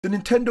The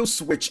Nintendo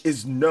Switch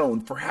is known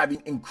for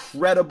having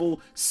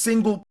incredible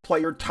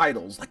single-player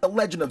titles like The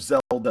Legend of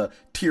Zelda,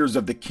 Tears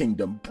of the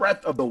Kingdom,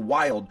 Breath of the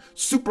Wild,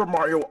 Super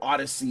Mario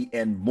Odyssey,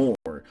 and more.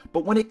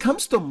 But when it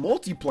comes to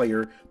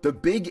multiplayer, the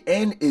Big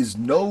N is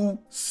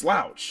no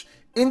slouch.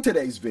 In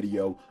today's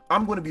video,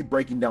 I'm going to be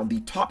breaking down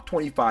the top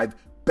 25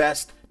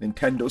 best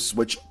Nintendo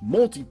Switch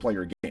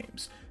multiplayer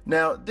games.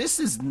 Now, this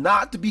is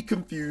not to be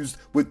confused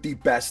with the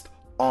best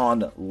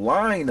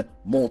online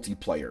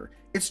multiplayer.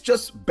 It's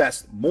just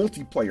best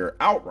multiplayer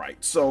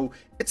outright. So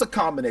it's a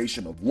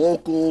combination of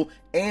local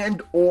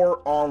and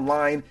or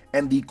online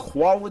and the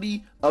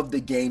quality of the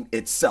game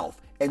itself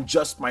and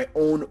just my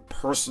own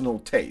personal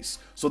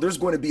taste. So there's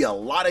going to be a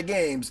lot of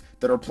games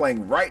that are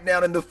playing right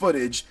now in the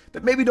footage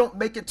that maybe don't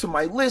make it to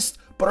my list,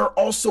 but are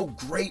also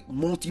great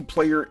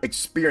multiplayer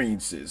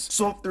experiences.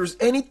 So if there's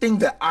anything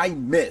that I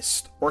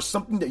missed or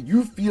something that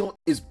you feel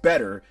is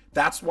better,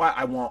 that's why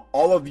I want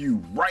all of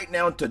you right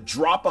now to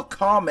drop a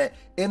comment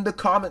in the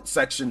comment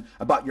section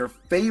about your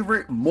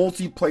favorite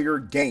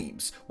multiplayer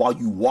games while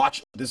you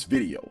watch this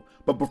video.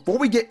 But before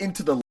we get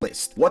into the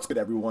list, what's good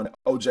everyone?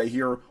 OJ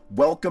here.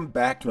 Welcome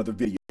back to another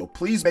video.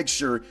 Please make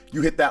sure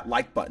you hit that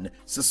like button,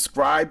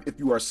 subscribe if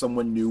you are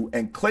someone new,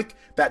 and click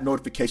that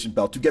notification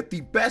bell to get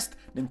the best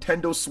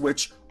Nintendo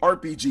Switch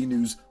RPG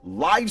news,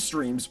 live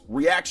streams,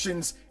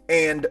 reactions,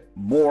 and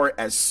more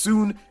as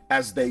soon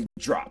as they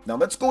drop. Now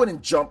let's go ahead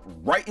and jump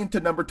right into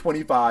number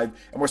 25,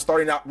 and we're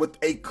starting out with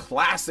a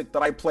classic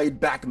that I played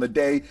back in the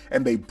day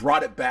and they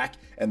brought it back,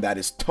 and that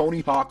is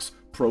Tony Hawk's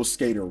Pro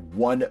Skater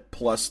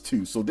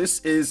 1+2. So this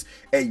is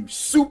a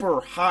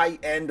super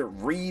high-end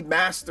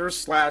remaster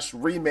slash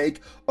remake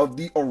of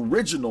the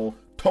original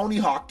Tony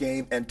Hawk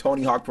game and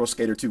Tony Hawk Pro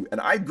Skater 2. And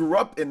I grew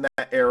up in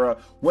that era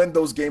when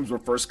those games were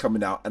first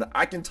coming out, and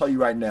I can tell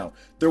you right now,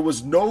 there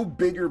was no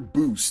bigger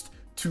boost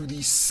to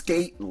the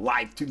skate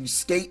life, to the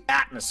skate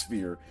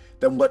atmosphere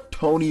than what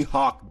Tony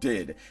Hawk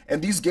did.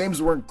 And these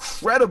games were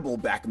incredible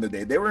back in the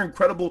day. They were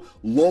incredible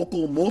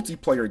local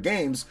multiplayer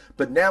games,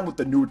 but now with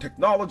the newer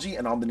technology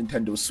and on the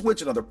Nintendo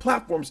Switch and other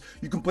platforms,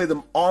 you can play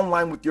them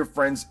online with your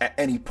friends at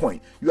any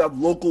point. You have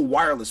local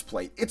wireless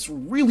play. It's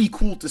really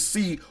cool to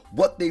see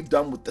what they've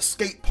done with the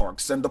skate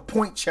parks and the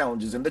point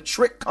challenges and the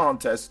trick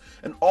contests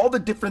and all the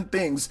different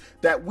things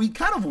that we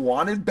kind of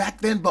wanted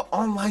back then, but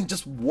online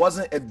just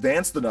wasn't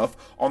advanced enough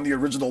on the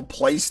original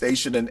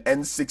PlayStation and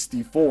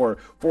N64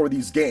 for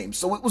these games.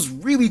 So it was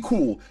really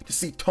cool to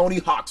see Tony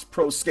Hawk's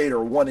Pro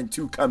Skater 1 and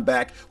 2 come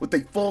back with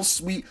a full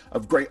suite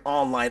of great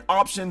online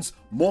options,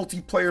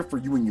 multiplayer for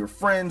you and your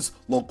friends,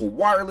 local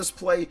wireless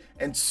play,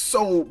 and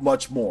so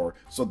much more.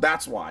 So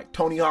that's why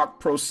Tony Hawk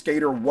Pro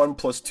Skater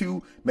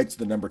 1+2 makes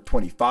the number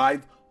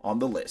 25 on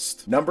the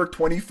list. Number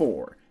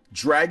 24.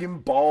 Dragon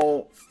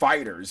Ball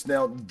FighterZ.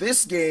 Now,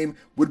 this game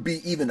would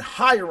be even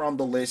higher on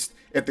the list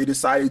if they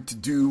decided to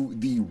do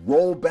the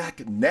rollback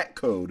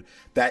netcode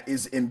that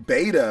is in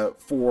beta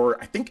for,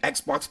 I think,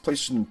 Xbox,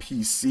 PlayStation, and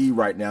PC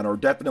right now, or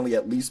definitely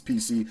at least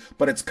PC,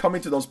 but it's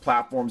coming to those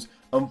platforms.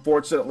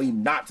 Unfortunately,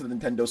 not to the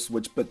Nintendo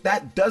Switch, but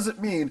that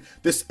doesn't mean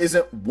this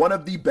isn't one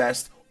of the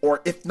best,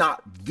 or if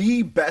not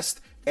the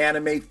best,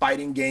 anime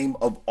fighting game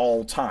of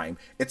all time.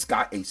 It's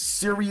got a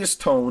serious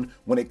tone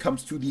when it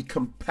comes to the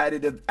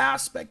competitive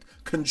aspect.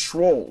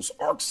 Controls,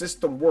 Arc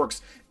System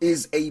Works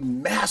is a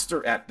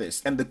master at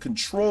this, and the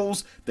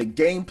controls, the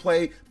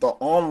gameplay, the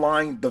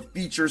online, the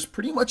features,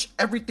 pretty much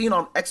everything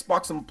on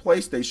Xbox and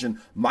PlayStation,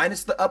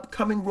 minus the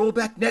upcoming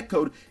rollback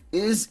netcode,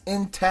 is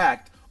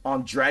intact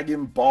on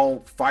Dragon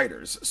Ball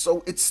FighterZ.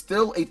 So it's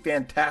still a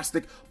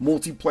fantastic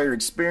multiplayer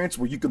experience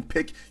where you can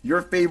pick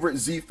your favorite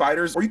Z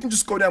fighters, or you can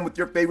just go down with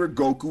your favorite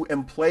Goku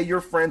and play your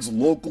friends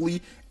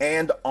locally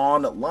and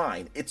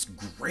online. It's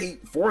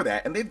great for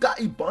that, and they've got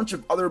a bunch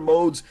of other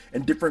modes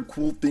and different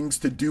cool things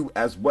to do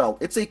as well.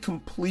 It's a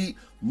complete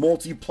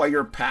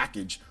multiplayer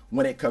package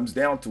when it comes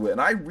down to it,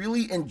 and I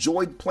really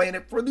enjoyed playing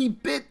it for the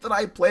bit that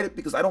I played it,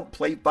 because I don't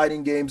play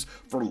fighting games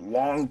for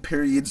long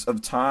periods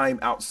of time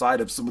outside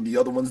of some of the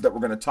other ones that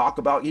we're going to talk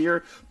about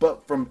here.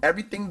 But from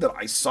everything that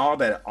I saw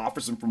that it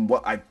offers and from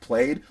what I've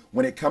played,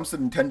 when it comes to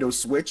Nintendo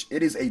Switch,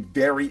 it is a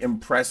very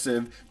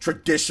impressive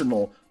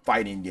traditional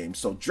fighting game.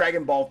 So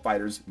Dragon Ball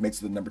FighterZ makes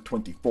it the number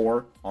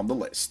 24 on the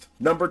list.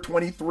 Number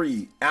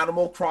 23,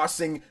 Animal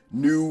Crossing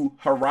New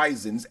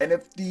Horizons. And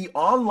if the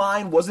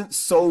online wasn't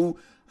so,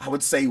 I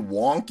would say,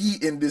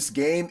 wonky in this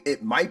game,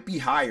 it might be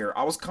higher.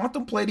 I was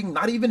contemplating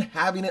not even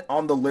having it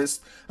on the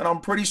list, and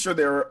I'm pretty sure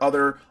there are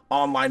other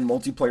online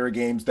multiplayer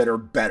games that are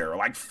better,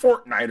 like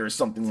Fortnite or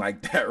something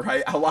like that,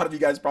 right? A lot of you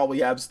guys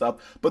probably have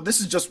stuff, but this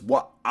is just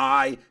what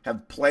I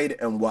have played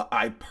and what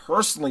I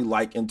personally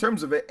like in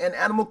terms of it. And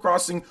Animal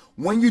Crossing,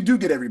 when you do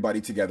get everybody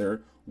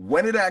together,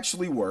 when it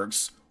actually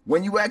works,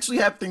 when you actually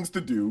have things to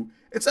do,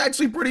 it's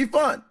actually pretty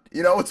fun.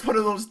 You know, it's one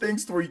of those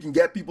things where you can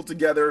get people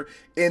together.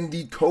 In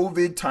the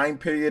COVID time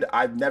period,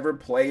 I've never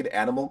played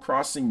Animal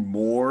Crossing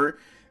more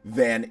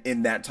than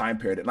in that time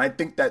period. And I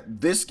think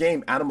that this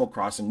game, Animal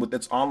Crossing, with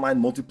its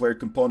online multiplayer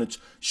components,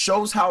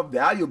 shows how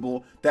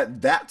valuable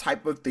that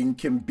type of thing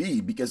can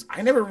be, because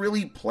I never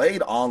really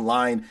played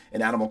online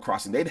in Animal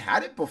Crossing. They'd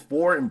had it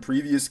before in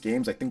previous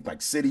games, I think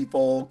like City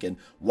Folk and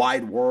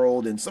Wide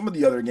World and some of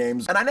the other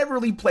games, and I never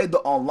really played the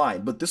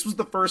online, but this was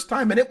the first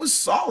time, and it was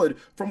solid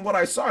from what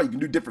I saw. You can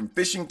do different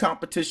fishing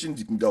competitions,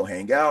 you can go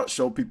hang out,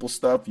 show people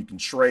stuff, you can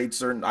trade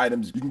certain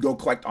items, you can go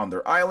collect on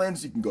their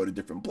islands, you can go to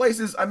different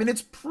places. I mean,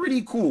 it's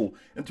pretty cool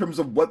in terms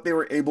of what they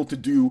were able to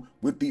do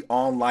with the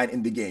online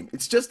in the game.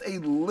 It's just a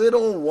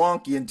little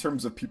wonky in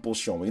terms of people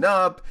showing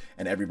up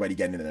and everybody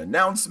getting an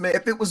announcement.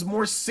 If it was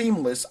more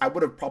seamless, I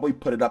would have probably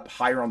put it up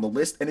higher on the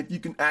list. And if you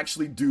can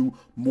actually do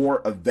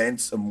more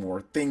events and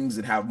more things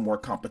and have more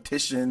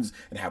competitions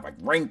and have like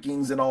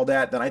rankings and all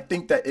that, then I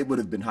think that it would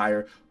have been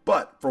higher.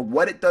 But for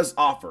what it does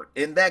offer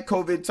in that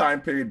COVID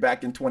time period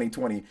back in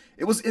 2020,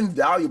 it was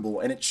invaluable,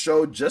 and it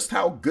showed just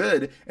how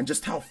good and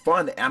just how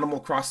fun Animal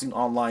Crossing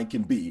Online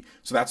can be.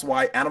 So that's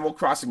why Animal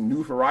Crossing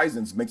New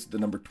Horizons makes it the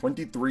number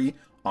 23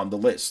 on the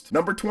list.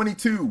 Number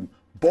 22,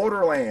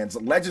 Borderlands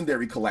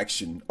Legendary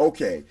Collection.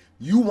 Okay,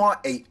 you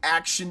want a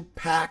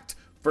action-packed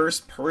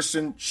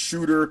first-person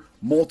shooter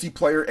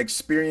multiplayer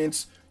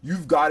experience?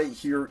 You've got it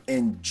here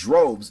in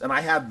droves, and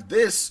I have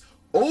this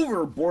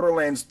over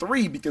Borderlands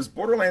 3 because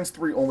Borderlands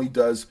 3 only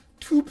does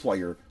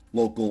 2-player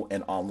local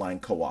and online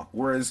co-op,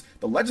 whereas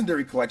the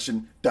Legendary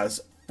Collection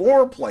does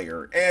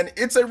 4-player, and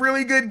it's a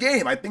really good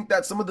game. I think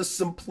that some of the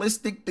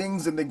simplistic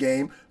things in the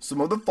game,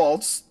 some of the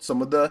faults,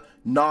 some of the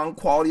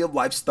non-quality of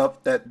life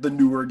stuff that the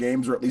newer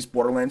games, or at least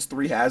Borderlands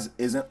 3 has,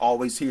 isn't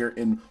always here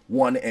in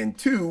 1 and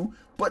 2,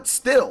 but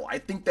still, I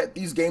think that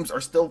these games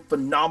are still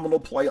phenomenal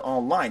play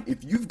online.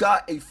 If you've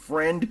got a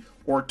friend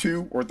or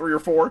 2 or 3 or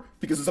 4,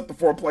 because it's up to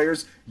 4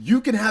 players,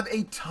 you can have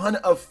a ton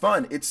of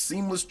fun. It's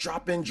seamless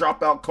drop in,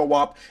 drop out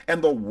co-op,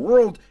 and the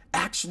world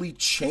actually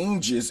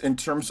changes in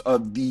terms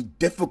of the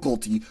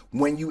difficulty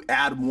when you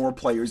add more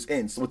players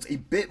in. So it's a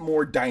bit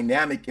more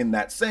dynamic in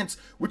that sense,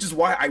 which is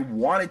why I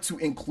wanted to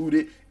include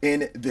it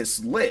in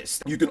this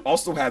list. You can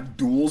also have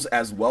duels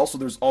as well, so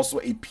there's also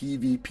a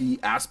PvP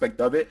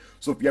aspect of it.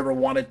 So if you ever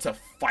wanted to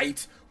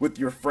fight with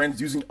your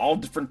friends using all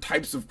different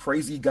types of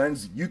crazy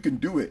guns, you can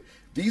do it.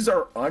 These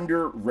are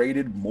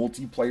underrated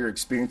multiplayer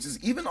experiences,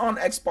 even on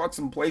Xbox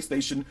and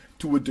PlayStation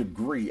to a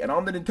degree. And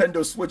on the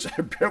Nintendo Switch,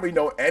 I barely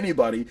know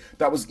anybody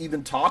that was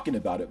even talking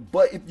about it.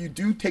 But if you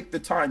do take the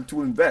time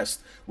to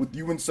invest with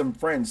you and some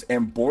friends,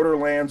 and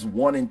Borderlands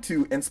 1 and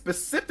 2, and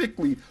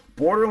specifically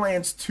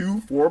Borderlands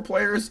 2 4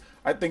 players,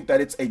 I think that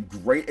it's a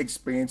great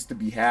experience to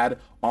be had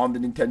on the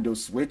Nintendo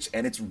Switch,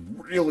 and it's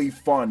really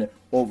fun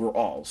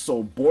overall.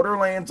 So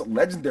Borderlands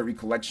Legendary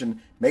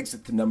Collection makes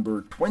it to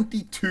number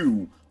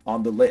 22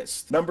 on the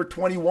list. Number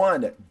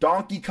 21,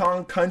 Donkey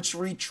Kong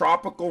Country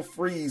Tropical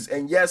Freeze.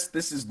 And yes,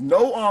 this is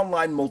no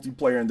online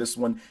multiplayer in this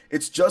one.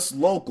 It's just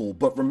local.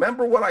 But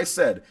remember what I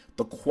said,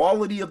 the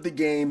quality of the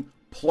game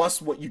plus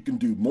what you can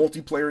do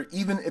multiplayer,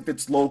 even if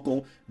it's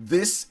local,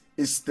 this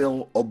is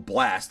still a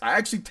blast. I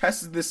actually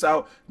tested this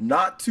out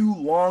not too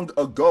long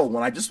ago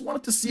when I just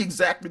wanted to see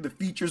exactly the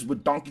features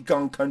with Donkey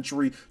Kong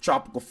Country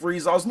Tropical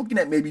Freeze. I was looking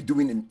at maybe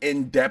doing an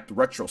in-depth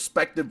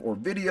retrospective or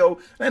video.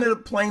 I ended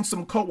up playing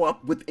some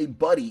co-op with a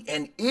buddy,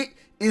 and it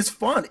is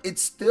fun.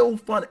 It's still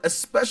fun,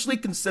 especially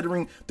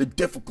considering the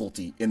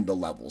difficulty in the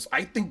levels.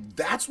 I think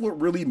that's what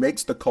really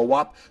makes the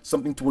co-op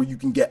something to where you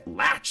can get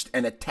latched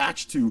and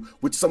attached to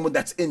with someone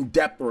that's in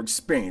depth or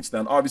experienced.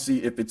 Now,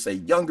 obviously, if it's a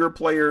younger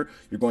player,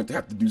 you're going to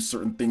have to do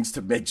certain things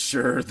to make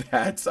sure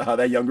that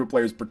that younger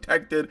player is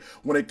protected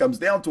when it comes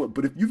down to it.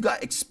 But if you've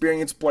got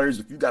experienced players,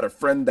 if you've got a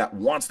friend that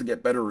wants to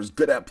get better or is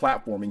good at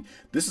platforming,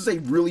 this is a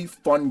really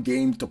fun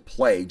game to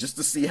play just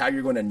to see how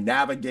you're going to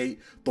navigate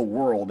the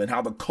world and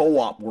how the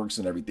co-op works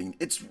and everything.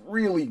 It's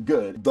really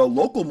good. The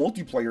local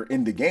multiplayer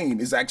in the game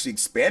is actually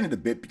expanded a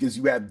bit because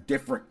you have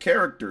different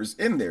characters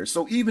in there.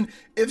 So even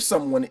if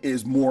someone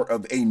is more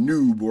of a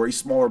noob or a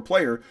smaller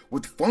player,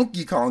 with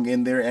Funky Kong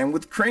in there and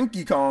with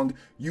Cranky Kong,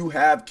 you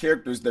have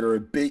characters that are a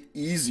bit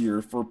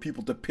easier for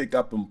people to pick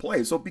up and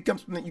play. So it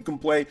becomes something that you can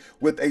play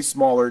with a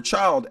smaller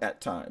child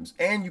at times.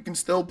 And you can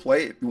still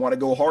play, if you want to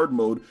go hard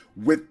mode,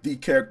 with the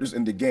characters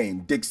in the game.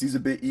 Dixie's a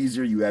bit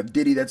easier. You have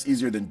Diddy that's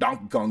easier than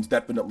Donkey Kong's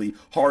definitely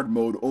hard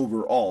mode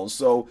overall.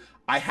 So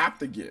I have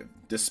to give,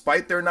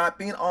 despite there not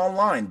being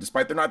online,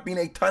 despite there not being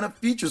a ton of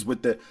features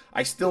with it,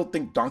 I still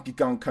think Donkey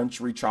Kong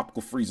Country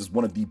Tropical Freeze is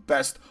one of the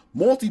best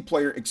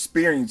multiplayer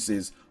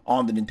experiences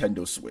on the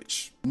Nintendo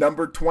Switch.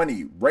 Number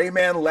 20,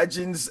 Rayman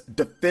Legends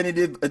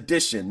Definitive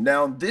Edition.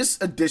 Now, this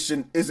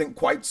edition isn't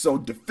quite so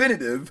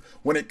definitive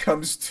when it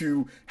comes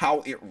to how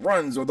it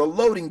runs or the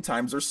loading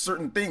times or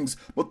certain things,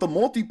 but the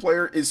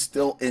multiplayer is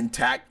still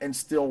intact and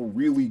still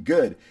really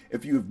good.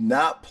 If you have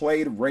not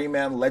played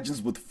Rayman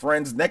Legends with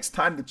friends, next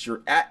time that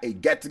you're at a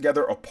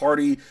get-together, a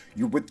party,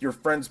 you're with your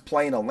friends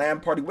playing a LAN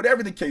party,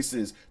 whatever the case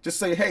is, just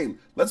say, hey,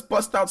 let's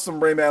bust out some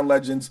Rayman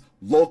Legends,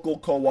 local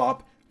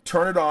co-op,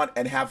 turn it on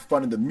and have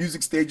fun in the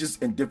music stages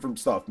and different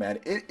stuff, man.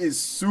 It is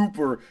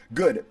super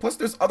good. Plus,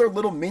 there's other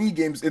little mini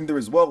games in there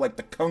as well, like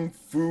the Kung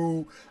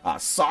Fu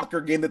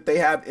soccer game that they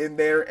have in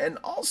there and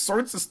all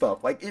sorts of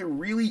stuff. Like, it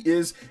really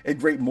is a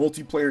great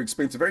multiplayer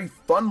experience, a very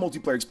fun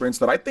multiplayer experience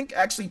that I think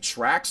actually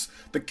tracks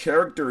the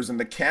characters and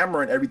the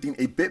camera and everything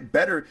a bit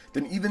better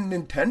than even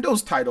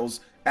Nintendo's titles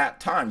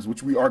at times,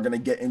 which we are going to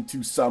get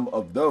into some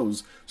of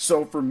those.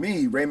 So for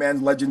me,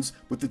 Rayman Legends,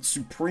 with its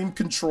supreme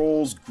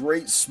controls,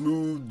 great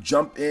smooth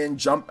jump in,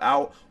 jump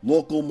out,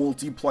 local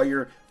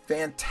multiplayer,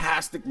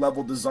 fantastic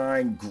level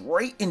design,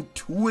 great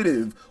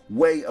intuitive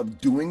way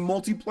of doing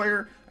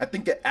multiplayer, I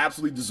think it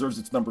absolutely deserves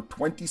its number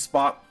 20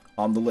 spot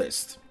on the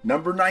list.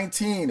 Number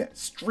 19,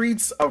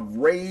 Streets of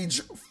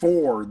Rage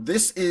 4.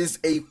 This is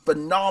a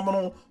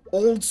phenomenal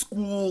old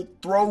school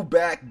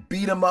throwback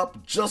beat 'em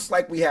up, just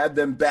like we had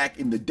them back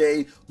in the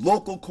day.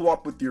 Local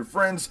co-op with your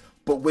friends,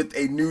 but with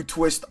a new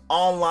twist.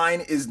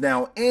 Online is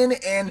now in,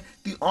 and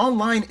the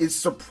online is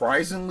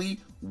surprisingly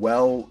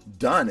well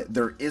done.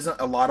 There isn't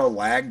a lot of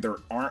lag. There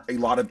aren't a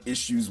lot of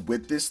issues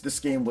with this. This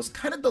game was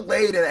kind of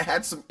delayed and it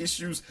had some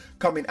issues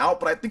coming out,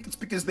 but I think it's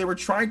because they were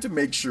trying to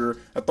make sure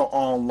that the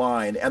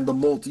online and the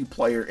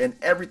multiplayer and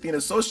everything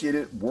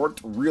associated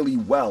worked really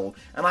well.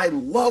 And I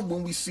love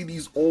when we see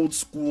these old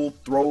school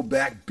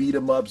throwback beat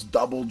 'em ups,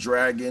 Double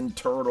Dragon,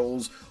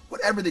 Turtles,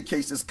 whatever the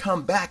case is,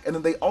 come back. And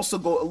then they also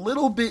go a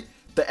little bit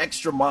the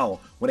extra mile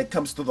when it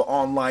comes to the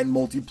online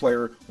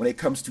multiplayer, when it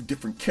comes to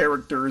different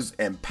characters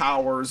and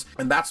powers.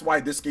 And that's why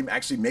this game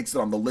actually makes it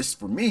on the list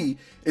for me,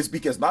 is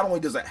because not only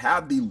does it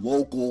have the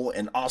local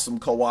and awesome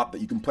co-op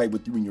that you can play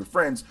with you and your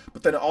friends,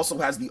 but then it also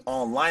has the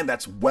online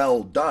that's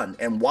well done,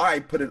 and why I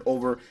put it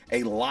over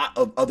a lot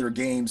of other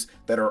games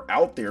that are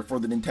out there for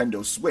the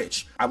Nintendo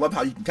Switch. I love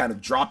how you can kind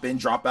of drop in,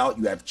 drop out.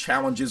 You have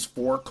challenges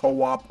for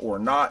co-op or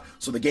not,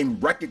 so the game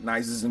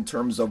recognizes in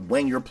terms of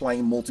when you're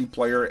playing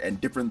multiplayer and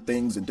different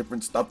things and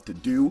different stuff to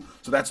do.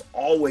 So that's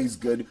always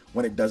good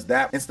when it does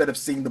that. Instead of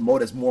seeing the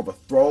mode as more of a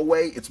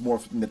throwaway, it's more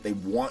of something that they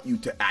want you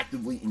to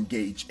actively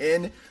engage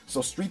in.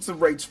 So Streets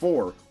of Rage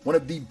 4, one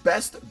of the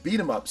best beat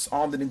 'em ups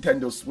on the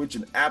Nintendo Switch,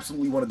 and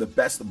absolutely one of the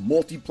best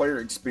multiplayer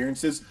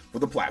experiences for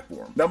the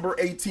platform. Number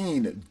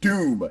 18,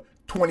 Doom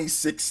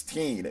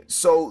 2016.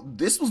 So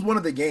this was one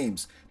of the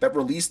games that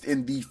released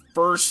in the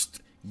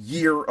first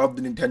year of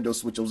the Nintendo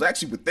Switch. It was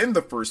actually within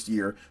the first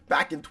year,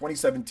 back in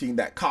 2017,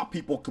 that caught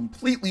people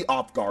completely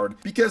off guard,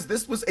 because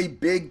this was a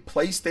big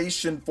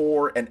PlayStation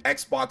 4 and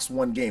Xbox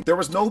One game. There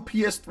was no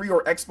PS3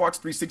 or Xbox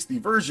 360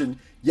 version,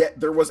 yet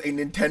there was a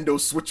Nintendo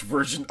Switch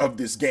version of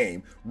this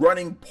game,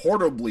 running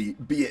portably,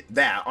 be it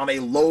that, on a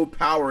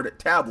low-powered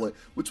tablet,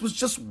 which was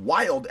just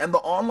wild. And the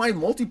online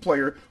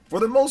multiplayer, for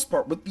the most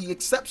part, with the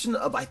exception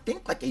of, I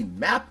think, like a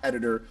map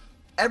editor,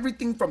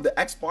 everything from the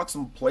Xbox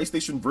and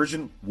PlayStation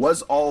version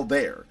was all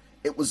there.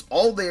 It was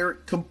all there,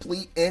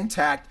 complete,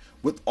 intact,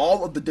 with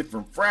all of the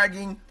different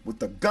fragging, with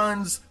the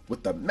guns,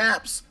 with the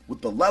maps,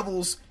 with the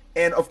levels,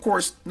 and of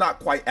course, not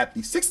quite at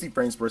the 60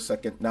 frames per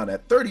second, not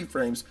at 30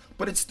 frames,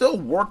 but it still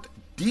worked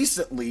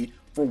decently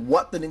for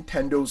what the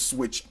Nintendo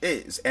Switch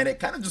is. And it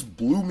kind of just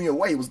blew me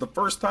away. It was the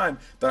first time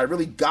that I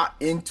really got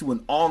into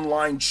an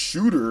online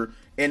shooter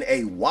in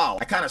a while.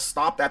 I kind of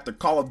stopped after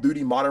Call of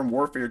Duty Modern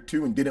Warfare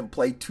 2 and didn't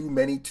play too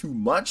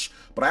much,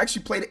 but I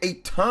actually played a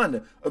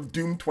ton of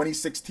Doom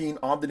 2016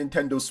 on the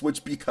Nintendo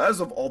Switch because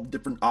of all the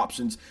different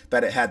options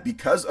that it had,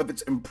 because of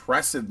its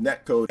impressive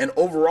netcode, and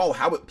overall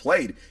how it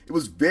played. It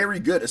was very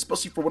good,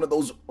 especially for one of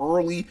those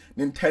early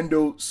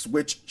Nintendo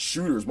Switch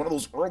shooters, one of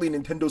those early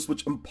Nintendo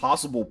Switch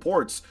impossible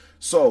ports.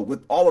 So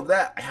with all of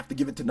that, I have to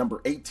give it to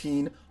number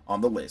 18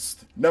 on the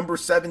list. Number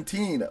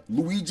 17,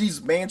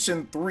 Luigi's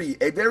Mansion 3,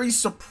 a very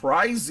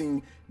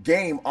surprising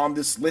game on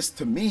this list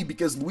to me,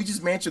 because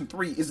Luigi's Mansion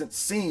 3 isn't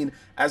seen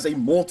as a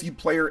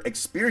multiplayer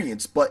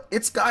experience, but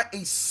it's got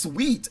a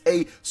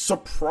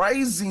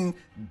surprising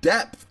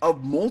depth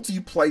of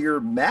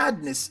multiplayer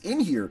madness in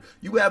here.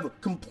 You have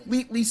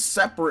completely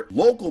separate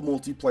local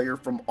multiplayer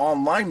from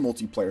online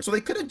multiplayer. So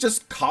they could have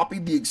just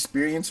copied the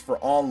experience for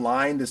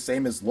online the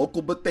same as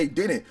local, but they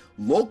didn't.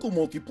 Local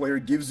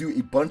multiplayer gives you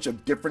a bunch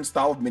of different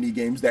style of mini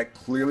games that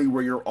clearly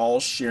where you're all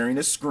sharing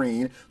a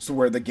screen, so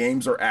where the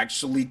games are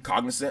actually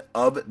cognizant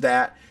of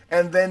that.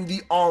 And then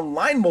the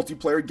online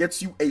multiplayer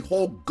gets you a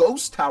whole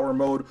ghost tower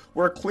mode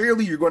where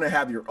clearly you're going to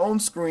have your own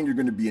screen, you're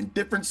going to be in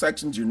different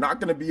sections, you're not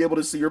going to be able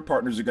to see your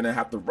partners, you're going to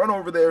have to run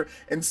over there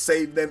and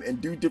save them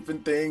and do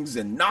different things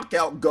and knock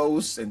out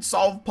ghosts and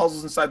solve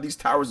puzzles inside these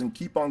towers and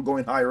keep on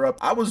going higher up.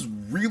 I was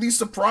really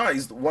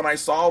surprised when I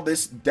saw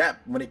this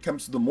depth when it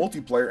comes to the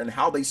multiplayer and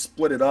how they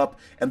split it up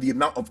and the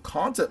amount of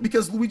content,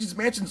 because Luigi's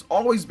Mansion's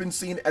always been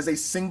seen as a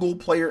single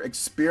player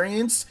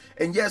experience.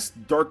 And yes,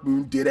 Dark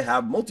Moon did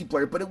have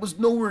multiplayer, but it was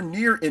nowhere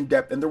near in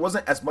depth, and there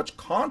wasn't as much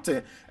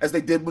content as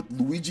they did with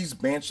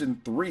Luigi's Mansion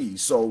 3.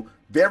 So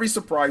Very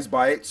surprised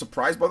by it,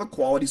 surprised by the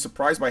quality,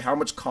 surprised by how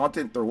much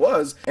content there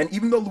was. And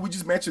even though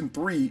Luigi's Mansion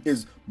 3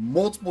 is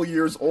multiple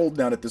years old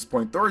now at this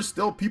point, there are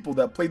still people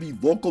that play the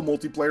local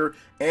multiplayer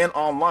and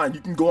online. You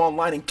can go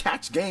online and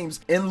catch games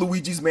in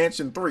Luigi's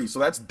Mansion 3. So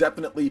that's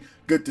definitely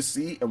good to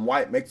see, and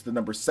why it makes the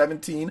number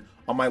 17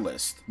 on my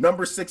list.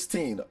 Number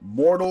 16,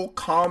 Mortal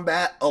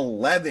Kombat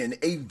 11,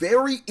 a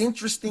very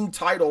interesting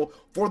title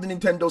for the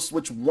Nintendo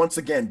Switch once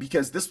again,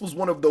 because this was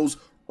one of those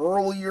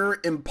earlier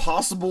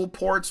impossible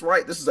ports,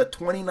 right? This is a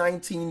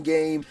 2019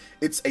 game.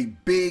 It's a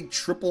big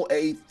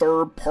AAA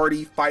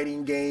third-party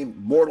fighting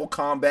game. Mortal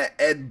Kombat,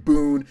 Ed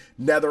Boon,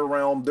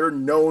 NetherRealm, they're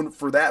known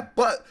for that,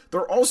 but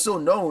they're also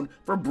known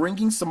for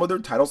bringing some of their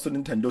titles to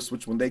Nintendo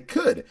Switch when they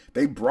could.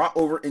 They brought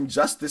over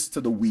Injustice to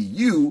the Wii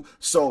U,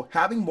 so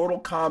having Mortal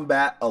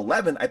Kombat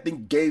 11, I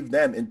think, gave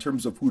them, in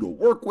terms of who to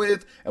work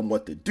with and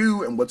what to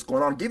do and what's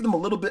going on, gave them a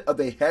little bit of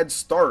a head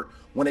start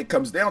when it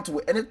comes down to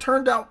it, and it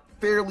turned out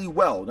fairly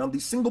well. Now, the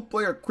single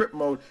player crypt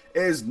mode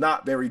is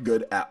not very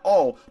good at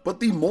all, but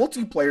the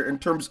multiplayer in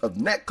terms of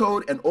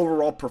netcode and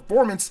overall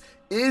performance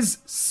is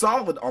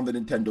solid on the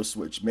Nintendo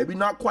Switch. Maybe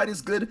not quite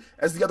as good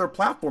as the other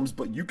platforms,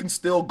 but you can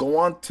still go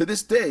on to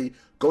this day,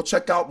 go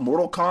check out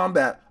Mortal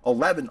Kombat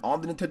 11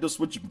 on the Nintendo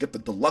Switch. You can get the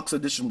deluxe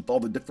edition with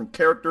all the different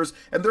characters,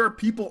 and there are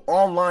people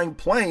online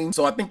playing,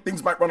 so I think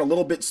things might run a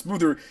little bit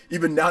smoother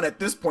even now at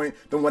this point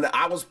than when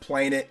I was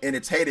playing it in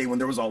its heyday, when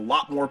there was a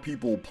lot more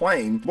people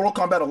playing. Mortal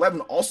Kombat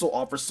 11 also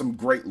offers some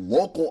great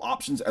local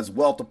options as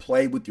well to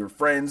play with your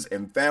friends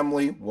and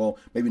family. Well,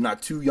 maybe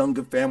not too young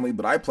of family,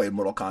 but I played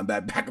Mortal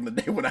Kombat back in the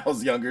day when I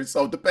was younger,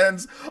 so it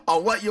depends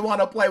on what you want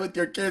to play with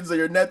your kids or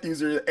your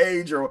nephews or your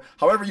age, or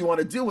however you want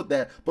to deal with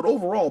that. But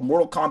overall,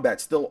 Mortal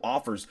Kombat still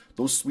offers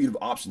those suite of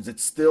options.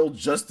 It's still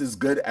just as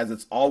good as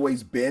it's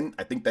always been.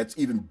 I think that's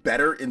even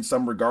better in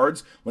some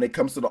regards when it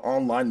comes to the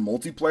online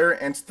multiplayer,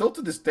 and still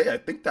to this day, I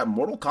think that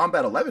Mortal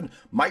Kombat 11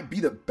 might be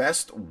the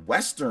best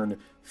Western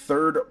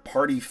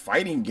third-party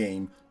fighting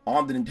game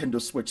on the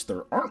Nintendo Switch.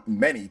 There aren't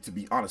many, to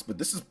be honest, but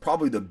this is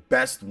probably the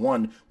best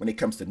one when it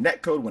comes to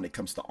netcode, when it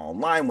comes to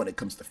online, when it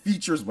comes to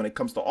features, when it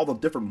comes to all the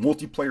different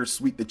multiplayer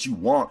suite that you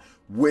want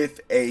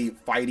with a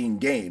fighting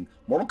game.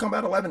 Mortal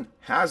Kombat 11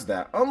 has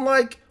that,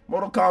 unlike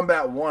Mortal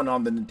Kombat 1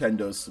 on the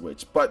Nintendo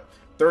Switch, but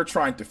they're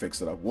trying to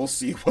fix it up. We'll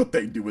see what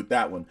they do with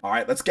that one. All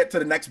right, let's get to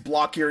the next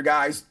block here,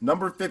 guys.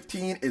 Number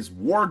 15 is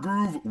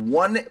Wargroove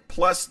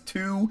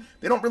 1+2.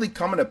 They don't really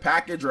come in a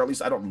package, or at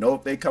least I don't know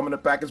if they come in a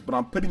package, but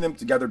I'm putting them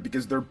together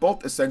because they're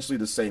both essentially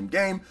the same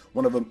game.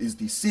 One of them is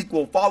the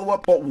sequel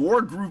follow-up, but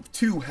Wargroove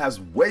 2 has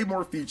way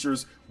more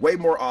features, way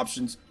more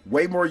options,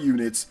 way more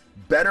units,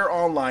 better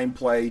online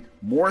play,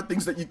 more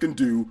things that you can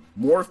do,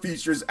 more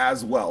features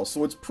as well.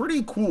 So it's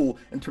pretty cool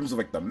in terms of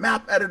like the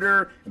map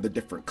editor and the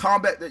different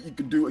combat that you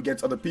can do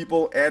against other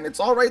people, and it's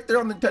all right there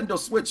on Nintendo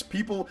Switch.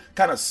 People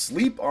kind of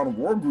sleep on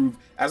Wargroove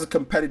as a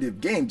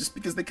competitive game just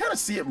because they kind of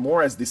see it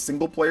more as the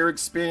single player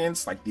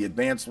experience, like the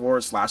Advance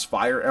Wars /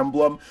 Fire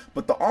Emblem,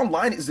 but the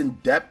online is in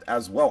depth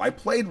as well. I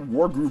played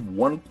Wargroove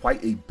 1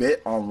 quite a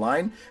bit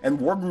online, and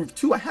Wargroove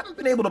 2 I haven't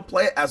been able to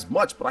play it as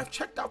much, but I've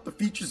checked out the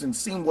features and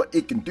seen what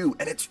it can do,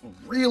 and it's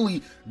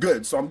really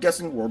good. So I'm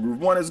guessing Wargroove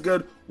 1 is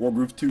good.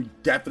 Wargroove 2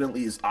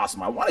 definitely is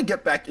awesome. I want to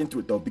get back into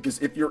it though, because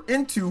if you're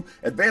into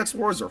Advance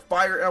Wars or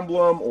Fire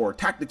Emblem or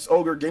Tactics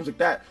Ogre, games like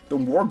that,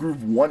 then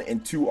Wargroove 1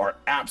 and 2 are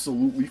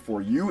absolutely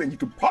for you, and you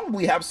could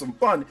probably have some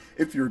fun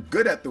if you're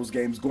good at those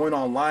games, going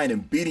online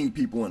and beating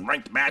people in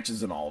ranked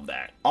matches and all of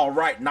that. All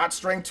right, not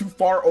straying too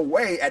far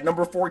away, at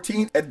number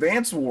 14,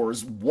 Advance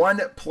Wars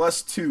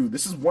 1+2.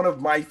 This is one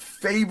of my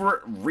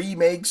favorite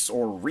remakes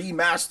or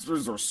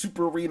remasters or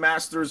super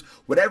remasters,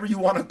 whatever you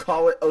want to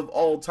call it, of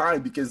all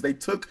time, because they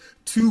took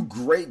two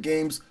great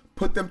games,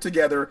 put them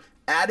together,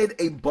 added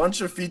a bunch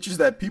of features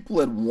that people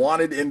had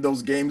wanted in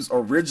those games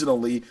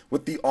originally,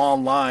 with the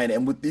online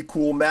and with the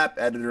cool map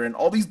editor and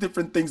all these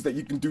different things that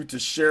you can do to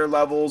share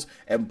levels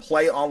and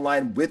play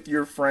online with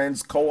your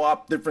friends,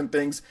 co-op different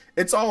things.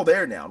 It's all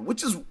there now,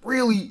 which is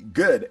really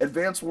good.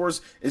 Advance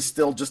Wars is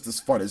still just as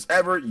fun as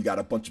ever. You got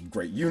a bunch of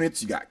great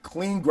units, you got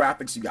clean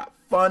graphics, you got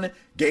fun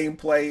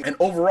gameplay, and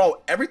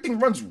overall everything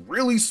runs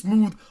really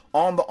smooth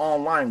on the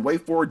online.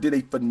 WayForward did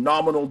a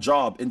phenomenal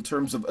job in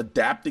terms of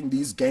adapting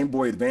these Game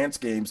Boy Advance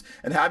games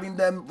and having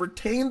them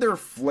retain their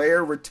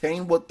flair,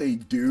 retain what they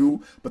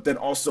do, but then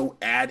also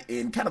add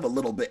in kind of a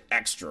little bit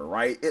extra,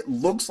 right? It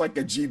looks like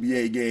a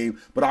GBA game,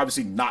 but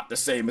obviously not the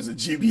same as a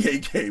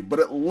GBA game, but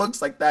it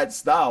looks like that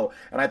style,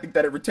 and I think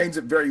that it retains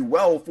it very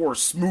well for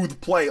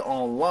smooth play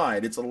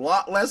online. It's a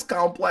lot less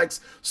complex,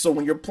 so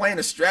when you're playing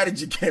a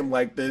strategy game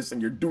like this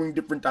and you're doing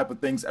different type of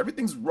things,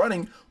 everything's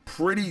running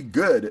pretty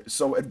good.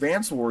 So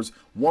Advance Wars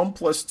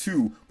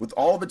 1+2, with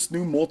all of its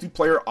new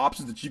multiplayer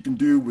options that you can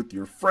do with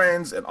your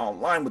friends and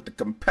online with the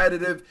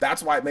competitive,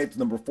 that's why it made it to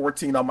number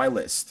 14 on my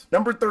list.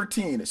 Number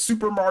 13,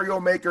 Super Mario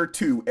Maker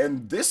 2.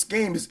 And this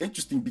game is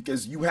interesting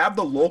because you have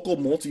the local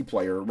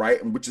multiplayer,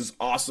 right? Which is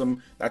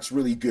awesome. That's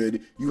really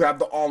good. You have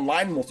the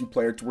online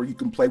multiplayer to where you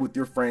can play with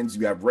your friends.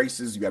 You have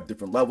races, you have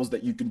different levels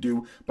that you can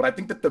do. But I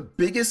think that the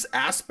biggest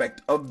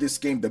aspect of this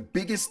game, the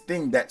biggest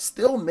thing that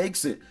still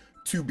makes it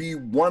to be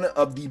one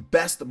of the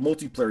best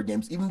multiplayer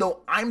games, even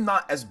though I'm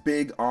not as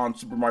big on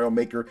Super Mario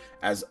Maker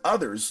as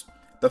others,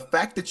 the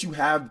fact that you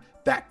have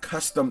that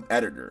custom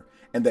editor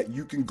and that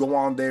you can go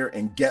on there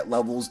and get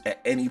levels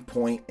at any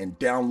point and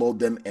download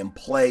them and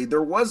play.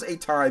 There was a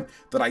time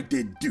that I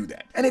did do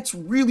that. And it's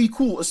really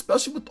cool,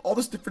 especially with all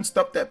this different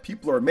stuff that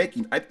people are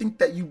making. I think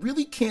that you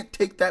really can't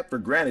take that for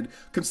granted,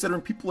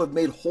 considering people have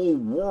made whole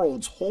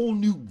worlds, whole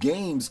new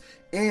games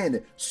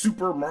in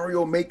Super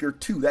Mario Maker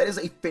 2. That is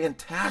a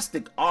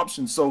fantastic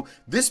option. So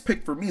this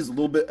pick for me is a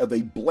little bit of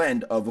a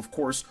blend of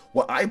course,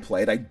 what I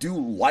played. I do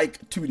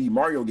like 2D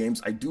Mario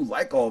games. I do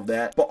like all of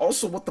that, but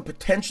also what the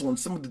potential and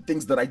some of the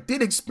things that I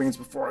did experience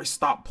before I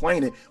stopped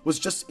playing it was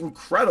just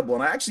incredible.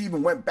 And I actually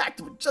even went back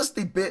to it just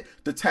a bit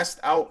to test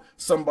out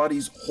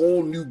somebody's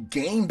whole new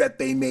game that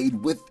they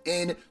made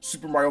within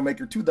Super Mario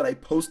Maker 2 that I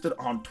posted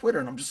on Twitter.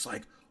 And I'm just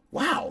like,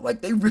 wow,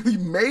 like they really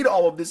made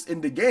all of this in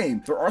the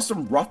game. There are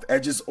some rough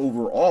edges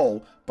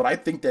overall, but I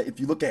think that if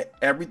you look at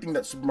everything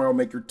that Super Mario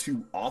Maker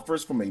 2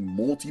 offers from a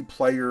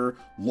multiplayer,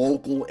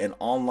 local, and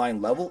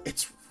online level,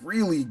 it's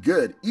really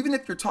good. Even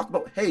if you're talking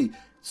about, hey,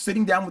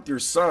 sitting down with your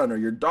son or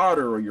your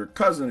daughter or your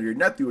cousin or your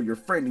nephew or your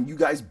friend and you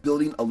guys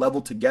building a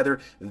level together,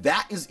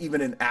 that is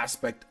even an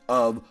aspect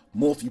of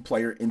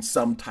multiplayer in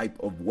some type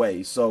of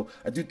way. So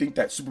I do think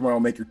that Super Mario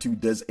Maker 2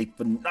 does a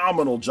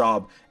phenomenal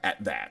job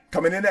at that.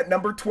 Coming in at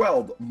number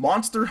 12,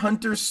 Monster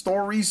Hunter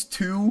Stories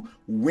 2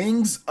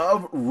 Wings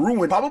of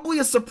Ruin. Probably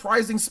a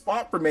surprising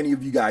spot for many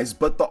of you guys,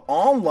 but the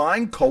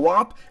online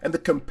co-op and the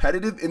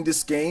competitive in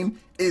this game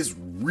is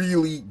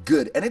really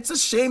good. And it's a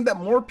shame that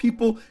more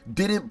people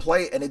didn't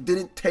play and it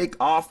didn't take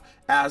off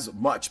as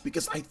much,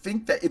 because I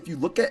think that if you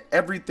look at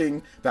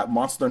everything that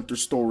Monster Hunter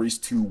Stories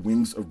 2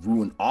 Wings of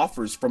Ruin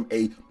offers from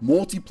a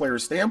multiplayer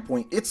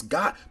standpoint, it's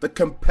got the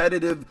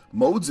competitive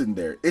modes in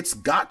there. It's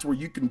got to where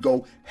you can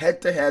go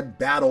head-to-head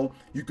battle,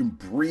 you can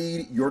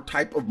breed your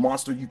type of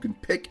monster, you can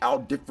pick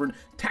out different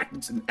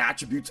tactics and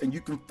attributes, and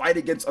you can fight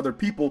against other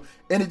people,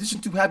 in addition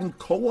to having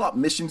co-op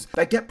missions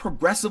that get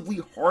progressively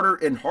harder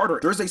and harder.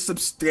 There's a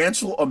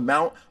substantial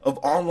amount of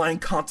online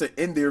content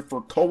in there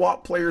for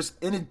co-op players,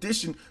 in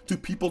addition to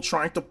people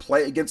trying to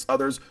play against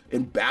others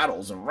in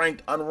battles and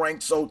ranked,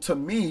 unranked. So to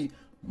me,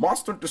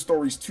 Monster Hunter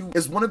Stories 2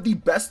 is one of the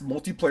best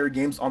multiplayer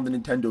games on the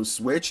Nintendo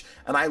Switch,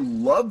 and I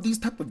love these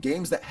type of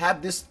games that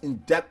have this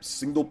in-depth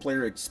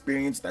single-player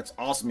experience that's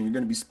awesome, and you're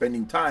going to be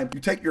spending time. You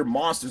take your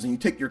monsters and you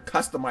take your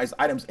customized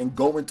items and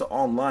go into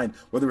online,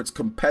 whether it's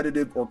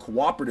competitive or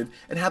cooperative,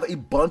 and have a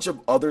bunch of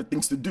other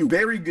things to do.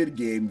 Very good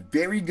game,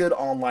 very good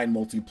online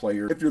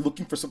multiplayer if you're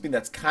looking for something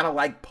that's kind of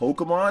like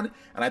Pokemon,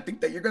 and I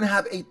think that you're going to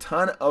have a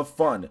ton of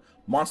fun.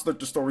 Monster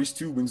Hunter Stories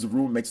 2 Wings of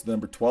Ruin makes it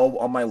number 12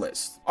 on my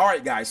list. All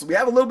right, guys, so we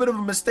have a little bit of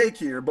a mistake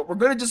here, but we're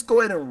going to just go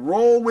ahead and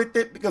roll with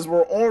it because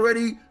we're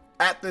already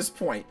at this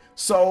point.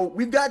 So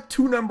we've got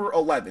two number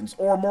 11s,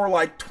 or more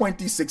like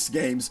 26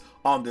 games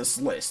on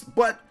this list.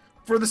 But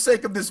for the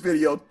sake of this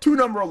video, two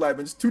number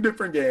 11s, two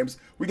different games.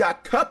 We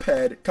got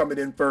Cuphead coming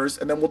in first,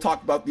 and then we'll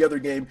talk about the other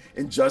game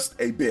in just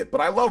a bit.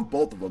 But I love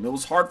both of them. It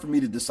was hard for me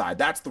to decide.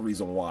 That's the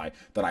reason why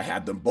that I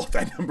had them both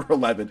at number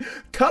 11.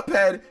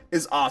 Cuphead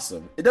is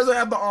awesome. It doesn't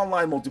have the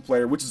online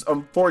multiplayer, which is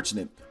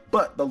unfortunate.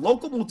 But the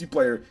local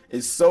multiplayer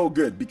is so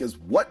good because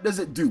what does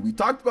it do? We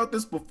talked about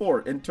this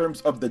before in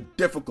terms of the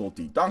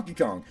difficulty. Donkey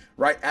Kong,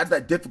 right, adds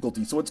that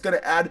difficulty. So it's going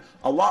to add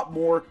a lot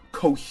more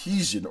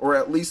cohesion, or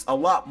at least a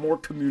lot more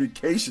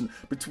communication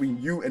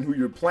between you and who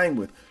you're playing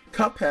with.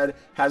 Cuphead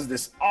has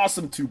this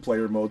awesome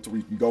two-player mode where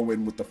you can go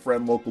in with the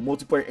friend local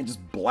multiplayer and just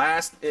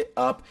blast it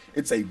up.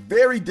 It's a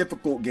very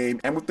difficult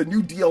game, and with the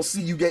new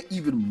DLC, you get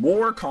even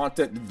more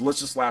content, the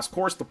Delicious Last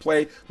Course, to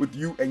play with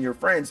you and your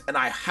friends. And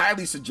I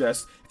highly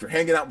suggest, if you're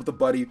hanging out with a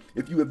buddy,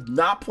 if you have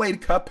not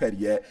played Cuphead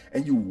yet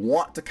and you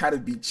want to kind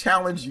of be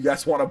challenged, you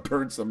guys want to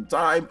burn some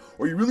time,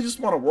 or you really just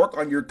want to work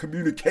on your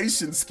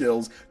communication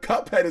skills,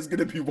 Cuphead is going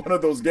to be one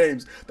of those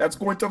games that's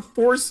going to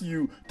force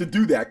you to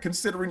do that,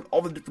 considering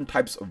all the different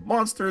types of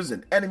monsters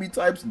and enemy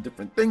types and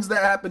different things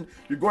that happen.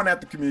 You're going to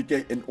have to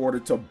communicate in order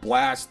to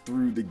blast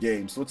through the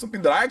game. So it's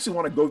something that I actually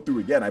want to go through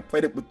again. I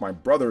played it with my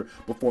brother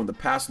before in the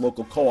past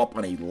local co-op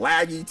on a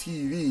laggy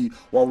TV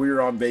while we were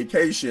on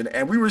vacation,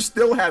 and we were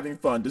still having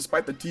fun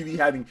despite the TV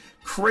having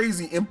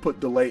crazy input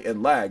delay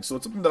and lag. So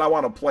it's something that I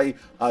want to play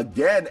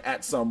again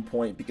at some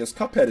point because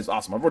Cuphead is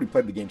awesome. I've already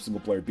played the game single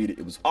player, beat it.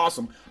 It was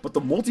awesome, but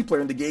the multiplayer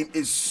in the game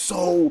is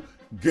so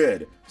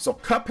good. So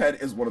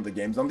Cuphead is one of the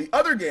games. On the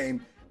other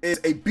game is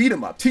a beat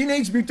 'em up,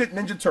 Teenage Mutant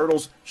Ninja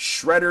Turtles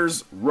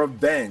Shredder's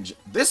Revenge.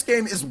 This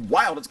game is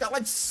wild. It's got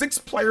like 6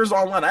 players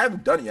online. I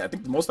haven't done it yet. I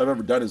think the most I've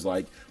ever done is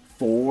like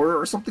 4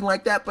 or something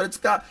like that, but it's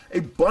got a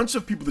bunch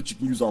of people that you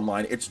can use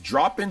online. It's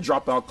drop-in,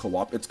 drop-out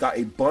co-op. It's got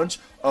a bunch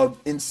of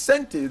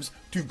incentives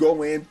to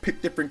go in,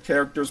 pick different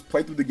characters,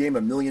 play through the game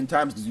a million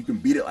times because you can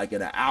beat it like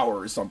in an hour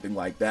or something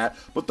like that.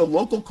 But the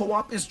local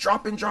co-op is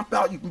drop in, drop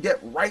out. You can get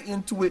right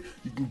into it.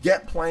 You can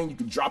get playing. You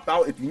can drop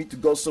out if you need to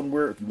go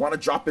somewhere. If you want to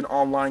drop in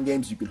online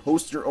games, you can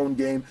host your own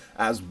game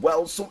as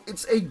well. So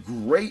it's a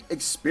great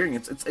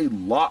experience. It's a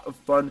lot of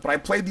fun. But I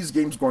played these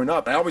games growing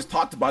up. I always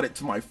talked about it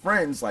to my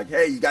friends like,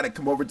 hey, you got to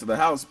come over to the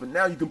house. But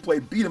now you can play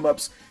beat 'em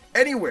ups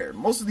anywhere.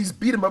 Most of these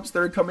beat 'em ups that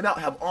are coming out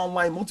have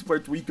online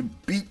multiplayer where you can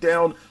beat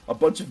down a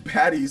bunch of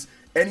baddies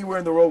anywhere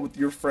in the world with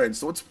your friends.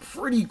 So it's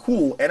pretty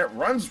cool and it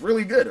runs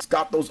really good. It's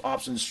got those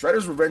options.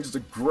 Shredder's Revenge is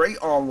a great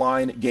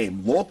online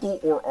game, local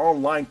or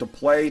online to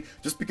play,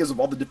 just because of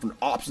all the different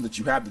options that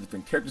you have, the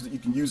different characters that you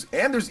can use,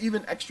 and there's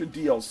even extra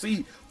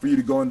DLC for you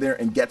to go in there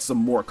and get some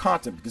more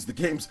content because the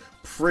game's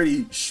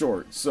pretty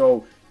short.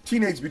 So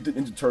Teenage Mutant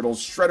Ninja Turtles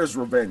Shredder's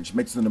Revenge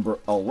makes the number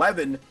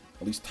 11,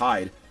 at least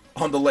tied,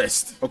 on the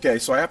list. Okay,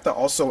 so I have to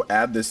also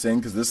add this in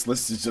because this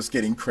list is just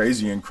getting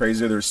crazier and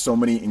crazier. There's so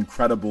many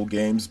incredible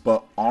games,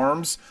 but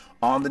ARMS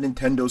on the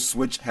Nintendo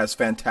Switch has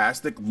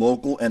fantastic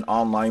local and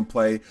online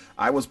play.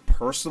 I was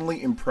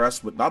personally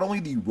impressed with not only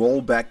the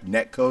rollback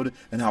netcode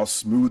and how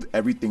smooth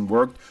everything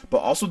worked, but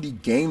also the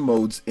game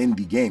modes in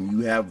the game.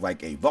 You have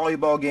like a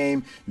volleyball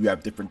game, you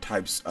have different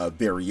types of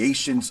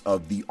variations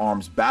of the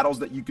ARMS battles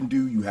that you can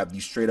do. You have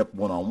the straight up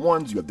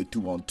one-on-ones, you have the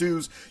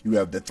 2-on-2s, you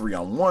have the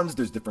 3-on-1s,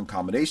 there's different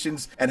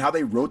combinations, and how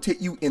they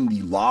rotate you in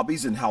the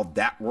lobbies and how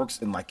that works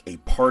in like a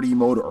party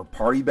mode or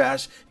party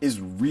bash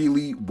is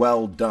really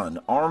well done.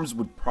 ARMS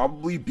would probably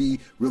be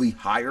really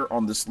higher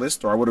on this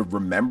list, or I would have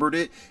remembered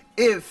it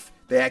if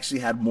they actually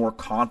had more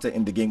content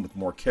in the game with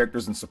more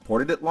characters and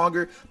supported it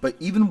longer. But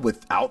even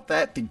without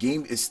that, the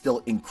game is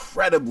still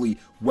incredibly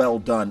well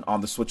done on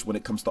the Switch when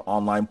it comes to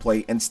online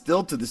play, and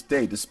still to this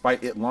day,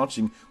 despite it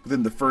launching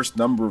within the first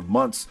number of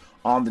months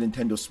on the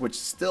Nintendo Switch,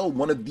 still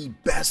one of the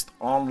best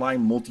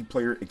online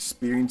multiplayer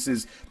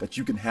experiences that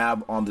you can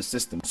have on the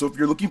system. So if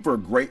you're looking for a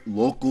great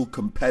local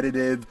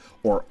competitive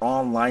or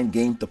online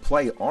game to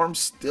play, ARMS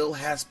still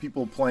has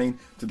people playing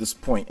to this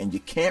point, and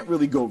you can't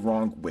really go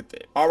wrong with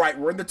it. All right,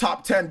 we're in the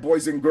top 10,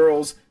 boys and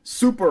girls.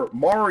 Super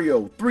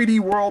Mario 3D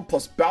World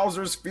plus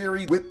Bowser's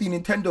Fury. With the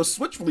Nintendo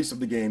Switch release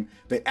of the game,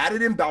 they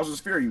added in Bowser's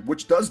Fury,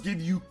 which does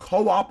give you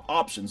co-op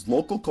options,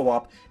 local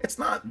co-op. It's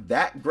not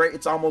that great.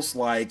 It's almost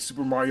like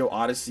Super Mario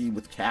Odyssey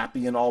with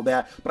Cappy and all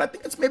that, but I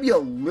think it's maybe a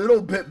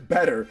little bit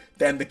better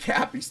than the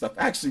Cappy stuff.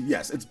 Actually,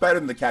 yes, it's better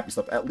than the Cappy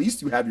stuff. At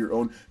least you have your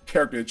own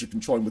character that you're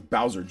controlling with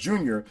Bowser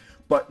Jr.,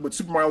 but with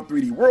Super Mario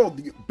 3D World,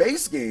 the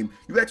base game,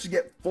 you actually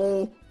get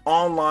full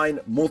online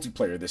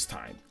multiplayer this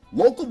time.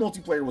 Local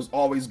multiplayer was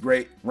always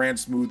great, ran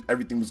smooth,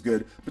 everything was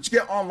good, but you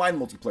get online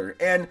multiplayer,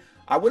 and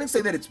I wouldn't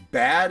say that it's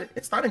bad.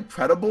 It's not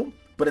incredible,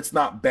 but it's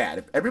not bad.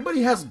 If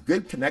everybody has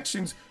good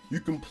connections, you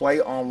can play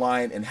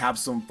online and have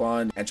some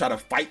fun and try to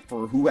fight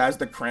for who has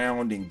the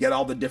crown and get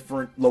all the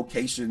different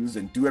locations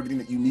and do everything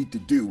that you need to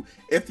do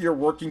if you're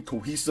working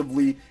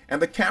cohesively.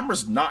 And the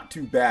camera's not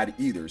too bad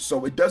either.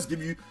 So it does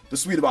give you the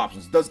suite of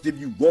options. It does give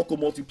you local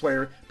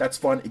multiplayer. That's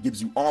fun. It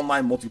gives you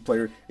online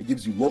multiplayer. It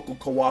gives you local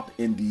co-op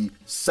in the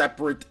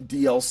separate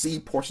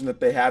DLC portion that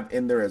they have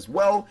in there as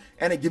well.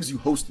 And it gives you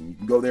hosting. You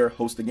can go there,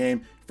 host a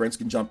game. Friends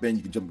can jump in.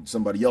 You can jump into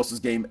somebody else's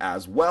game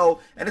as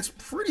well. And it's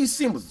pretty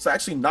seamless. It's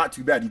actually not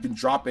too bad. You can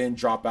drop in,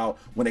 drop out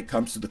when it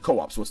comes to the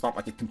co-op. So it's not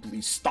like it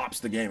completely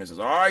stops the game and says,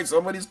 all right,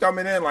 somebody's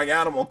coming in, like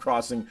Animal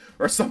Crossing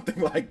or something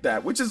like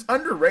that, which is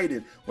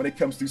underrated when it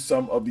comes to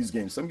some of these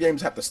games. Some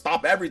games have to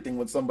stop everything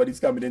when somebody's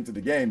coming into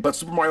the game. But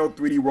Super Mario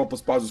 3D World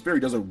plus Bowser's Fury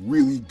does a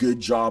really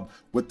good job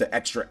with the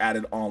extra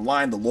added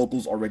online. The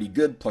local's already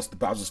good, plus the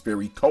Bowser's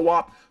Fury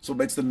co-op. So it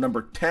makes the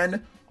number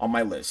 10 on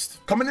my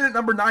list. Coming in at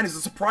number 9 is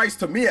a surprise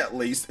to me, at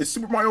least, is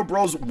Super Mario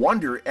Bros.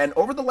 Wonder. And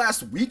over the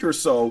last week or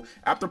so,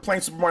 after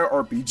playing Super Mario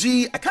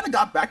RPG, I kind of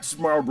got back to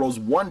Super Mario Bros.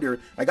 Wonder.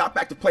 I got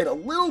back to playing a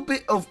little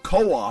bit of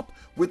co-op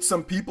with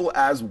some people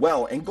as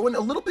well, and going a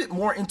little bit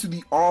more into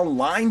the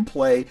online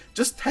play,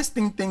 just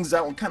testing things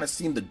out and kind of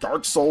seeing the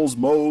Dark Souls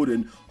mode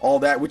and all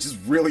that, which is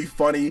really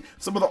funny.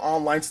 Some of the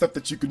online stuff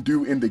that you can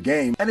do in the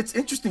game. And it's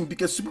interesting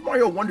because Super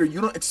Mario Wonder,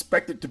 you don't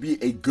expect it to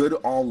be a good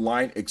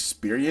online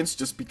experience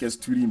just because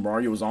 2D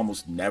Mario is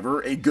almost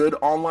never a good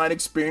online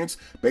experience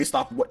based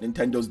off of what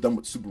Nintendo's done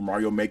with Super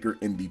Mario Maker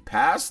in the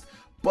past.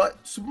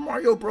 But Super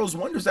Mario Bros.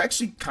 Wonder is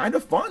actually kind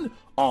of fun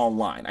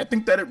online. I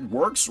think that it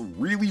works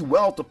really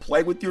well to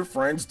play with your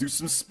friends, do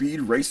some speed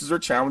races or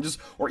challenges,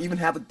 or even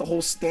have like the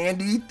whole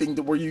standee thing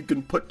to where you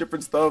can put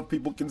different stuff,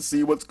 people can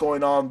see what's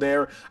going on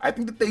there. I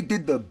think that they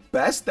did the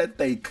best that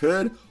they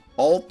could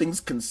all things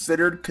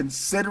considered,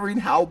 considering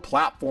how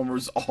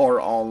platformers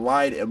are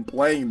online and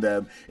playing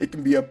them, it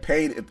can be a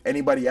pain if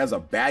anybody has a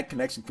bad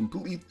connection,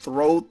 completely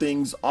throw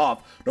things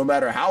off no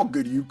matter how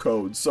good you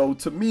code. So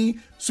to me,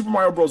 Super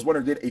Mario Bros.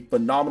 Wonder did a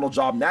phenomenal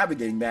job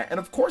navigating that, and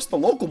of course the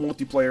local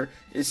multiplayer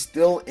is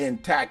still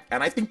intact,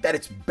 and I think that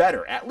it's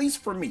better, at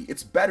least for me,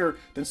 it's better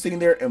than sitting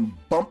there and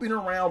bumping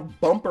around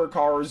bumper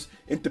cars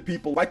into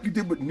people like you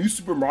did with New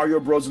Super Mario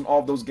Bros. And all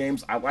of those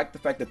games. I like the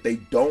fact that they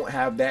don't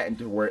have that, and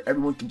to where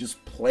everyone can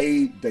just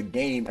play the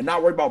game and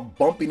not worry about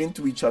bumping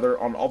into each other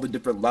on all the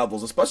different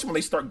levels, especially when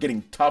they start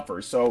getting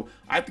tougher. So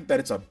I think that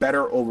it's a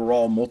better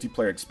overall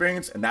multiplayer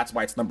experience, and that's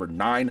why it's number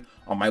 9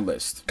 on my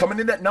list. Coming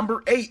in at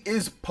number 8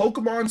 is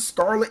Pokemon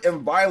Scarlet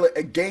and Violet,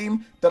 a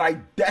game that I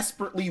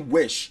desperately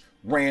wish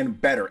ran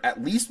better,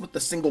 at least with the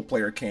single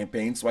player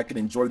campaign, so I could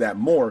enjoy that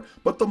more.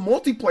 But the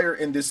multiplayer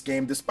in this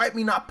game, despite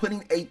me not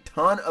putting a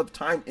ton of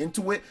time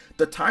into it,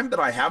 the time that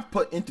I have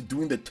put into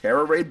doing the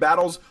Terra Raid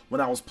battles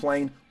when I was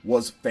playing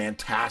was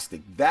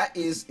fantastic. That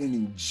is an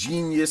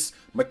ingenious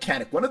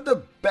mechanic, one of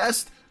the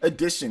best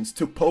additions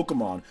to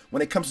Pokemon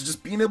when it comes to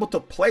just being able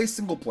to play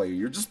single player.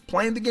 You're just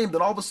playing the game,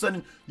 then all of a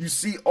sudden you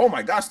see, oh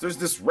my gosh, there's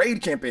this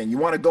raid campaign. You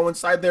want to go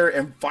inside there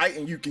and fight,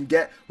 and you can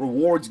get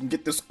rewards, you can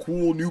get this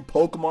cool new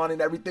Pokemon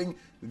and everything.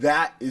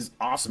 That is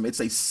awesome. It's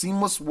a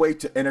seamless way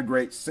to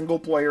integrate single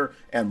player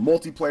and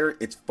multiplayer.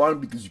 It's fun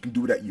because you can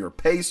do it at your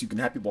pace. You can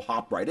have people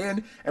hop right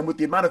in, and with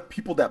the amount of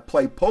people that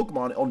play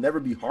Pokemon, it'll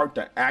never be hard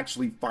to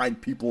actually find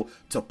people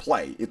to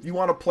play. If you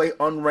want to play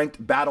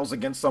unranked battles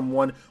against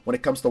someone when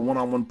it comes to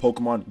one-on-one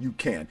Pokemon, you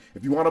can.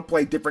 If you want to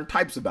play different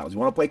types of battles, you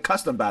want to play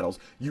custom battles,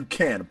 you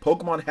can.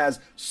 Pokemon has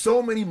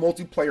so many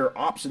multiplayer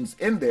options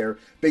in there,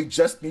 they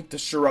just need to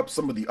shore up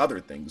some of the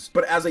other things.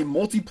 But as a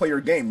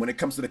multiplayer game, when it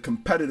comes to the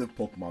competitive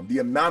Pokemon, the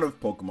amount of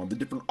Pokemon, the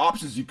different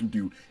options you can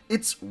do,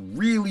 it's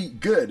really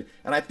good.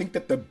 And I think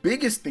that the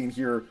biggest thing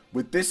here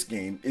with this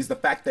game is the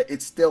fact that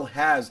it still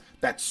has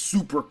that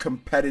super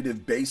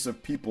competitive base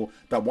of people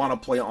that want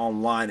to play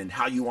online and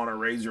how you want to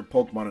raise your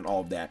Pokemon and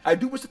all of that. I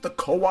do wish that the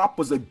co-op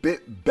was a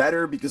bit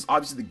better because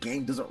obviously the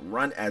game doesn't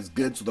run as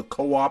good, so the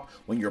co-op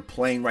when you're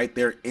playing right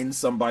there in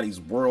somebody's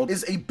world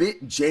is a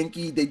bit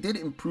janky. They did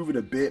improve it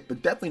a bit,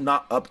 but definitely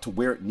not up to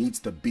where it needs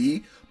to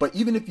be. But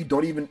even if you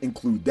don't even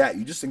include that,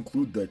 you just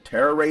include the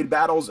Terra Raid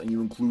battles and you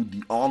include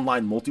the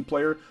online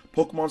multiplayer,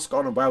 Pokemon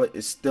Scarlet and Violet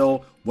is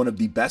still one of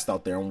the best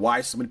out there, and why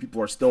so many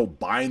people are still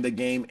buying the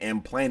game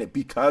and playing it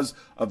because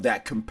of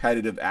that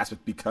competitive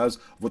aspect, because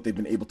of what they've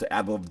been able to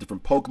add all the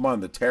different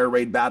Pokemon, the Terra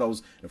Raid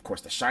battles, and of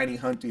course the shiny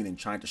hunting and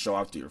trying to show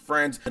off to your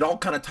friends. It all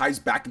kind of ties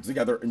back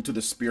together into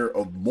the spirit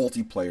of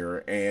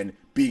multiplayer and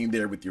being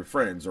there with your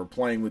friends or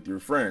playing with your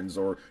friends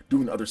or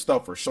doing other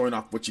stuff or showing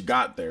off what you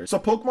got there. So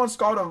Pokemon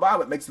Scarlet and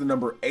Violet makes the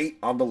number 8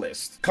 on the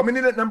list. Coming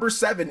in at number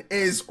 7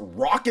 is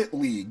Rocket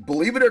League.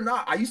 Believe it or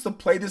not, I used to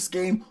play this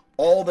game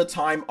all the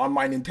time on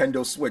my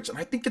Nintendo Switch, and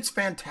I think it's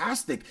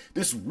fantastic.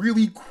 This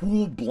really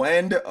cool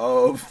blend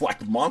of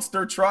like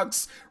monster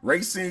trucks,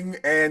 racing,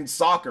 and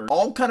soccer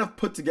all kind of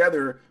put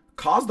together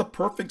caused the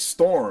perfect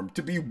storm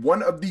to be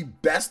one of the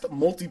best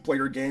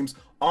multiplayer games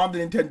on the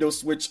Nintendo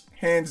Switch,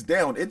 hands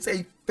down. It's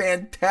a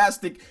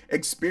fantastic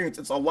experience.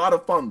 It's a lot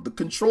of fun. The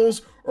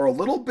controls are a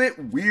little bit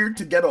weird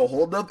to get a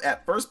hold of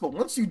at first, but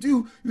once you do,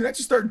 you can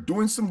actually start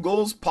doing some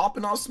goals,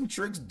 popping off some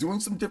tricks,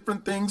 doing some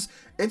different things.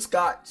 It's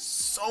got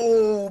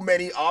so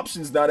many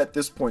options now at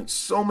this point,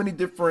 so many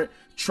different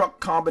truck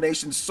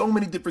combinations, so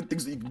many different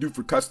things that you can do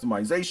for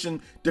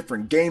customization,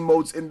 different game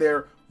modes in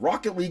there.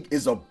 Rocket League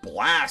is a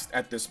blast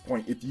at this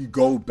point if you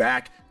go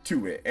back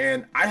to it,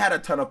 and I had a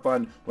ton of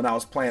fun when I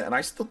was playing, and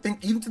I still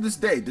think even to this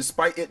day,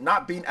 despite it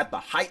not being at the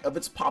height of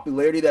its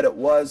popularity that it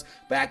was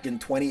back in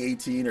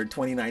 2018 or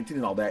 2019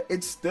 and all that,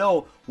 it's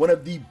still one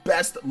of the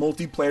best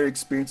multiplayer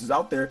experiences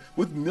out there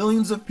with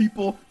millions of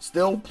people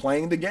still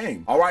playing the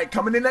game. All right,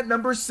 coming in at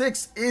number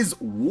 6 is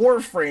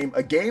Warframe,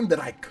 a game that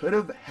I could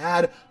have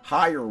had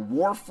higher.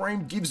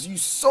 Warframe gives you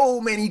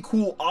so many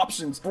cool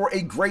options for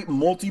a great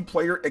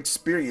multiplayer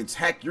experience.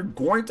 Heck, you're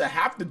going to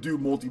have to do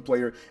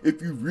multiplayer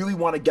if you really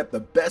want to get the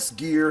best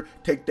gear,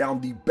 take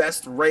down the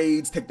best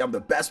raids, take down the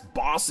best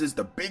bosses,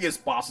 the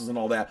biggest bosses and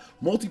all that.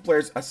 Multiplayer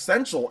is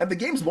essential, and the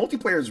game's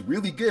multiplayer is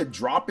really good.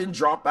 Drop in,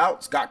 drop out.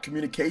 It's got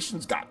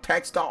communications, got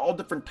text, got all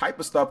different type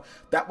of stuff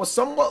that was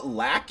somewhat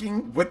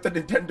lacking with the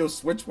Nintendo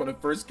Switch when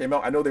it first came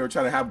out. I know they were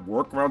trying to have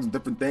workarounds and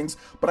different things,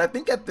 but I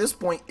think at this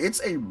point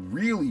it's a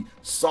really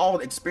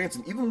solid experience.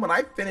 And even when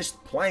I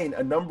finished playing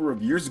a number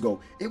of years ago,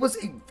 it was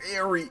a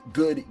very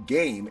good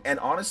game. And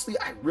honestly,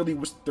 I really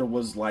wish there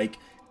was like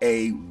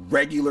a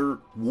regular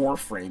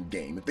Warframe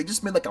game. If they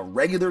just made like a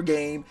regular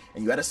game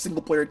and you had a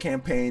single player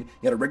campaign,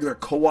 you had a regular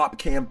co-op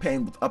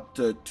campaign with up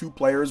to 2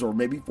 players or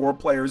maybe 4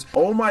 players,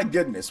 oh my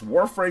goodness,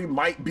 Warframe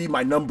might be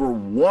my number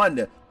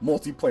 1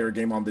 multiplayer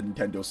game on the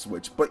Nintendo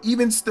Switch. But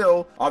even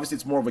still, obviously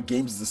it's more of a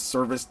games as a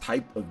service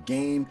type of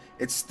game.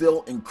 It's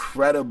still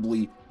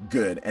incredibly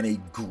good and a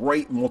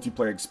great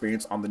multiplayer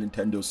experience on the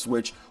Nintendo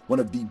Switch. One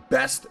of the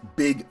best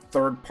big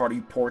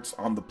third-party ports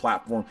on the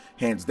platform,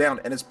 hands down,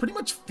 and it's pretty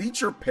much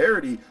feature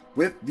parity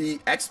with the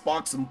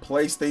Xbox and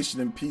PlayStation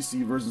and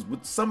PC versions,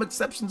 with some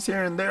exceptions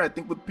here and there, I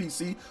think, with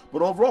PC.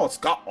 But overall, it's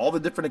got all the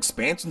different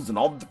expansions and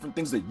all the different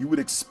things that you would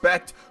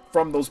expect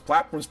from those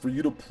platforms for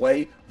you to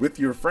play with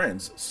your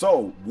friends.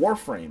 So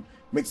Warframe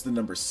makes the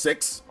number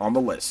 6 on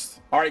the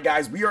list. All right,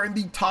 guys, we are in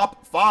the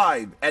top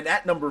 5, and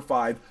at number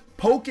 5,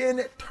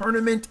 Pokken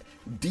Tournament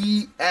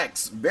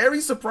DX. Very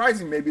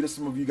surprising maybe to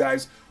some of you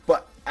guys,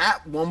 but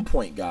at one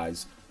point,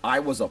 guys, I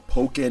was a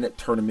Pokken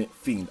Tournament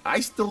fiend.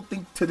 I still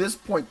think to this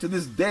point, to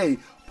this day,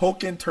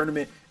 Pokken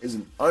Tournament is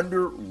an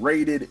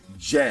underrated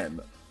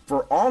gem.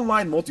 For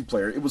online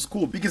multiplayer, it was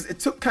cool because it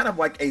took kind of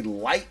like a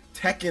light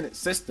Tekken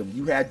system.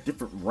 You had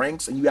different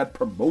ranks and you had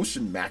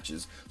promotion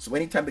matches. So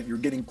anytime that you're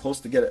getting close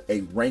to get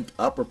a rank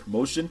up or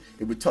promotion,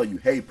 it would tell you,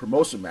 hey,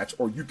 promotion match,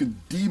 or you can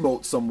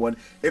demote someone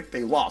if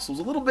they lost. So it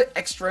was a little bit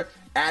extra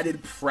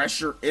added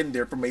pressure in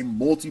there from a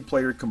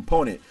multiplayer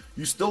component.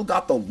 You still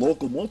got the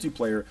local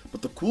multiplayer,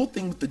 but the cool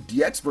thing with the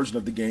DX version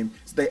of the game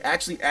is they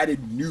actually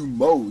added new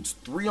modes,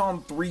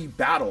 3-on-3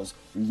 battles.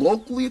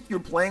 Locally, if you're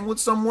playing with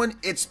someone,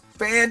 it's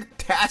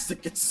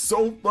fantastic. It's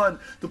so fun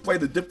to play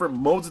the different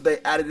modes that they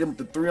added in with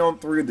the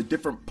 3-on-3 and the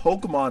different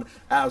Pokemon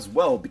as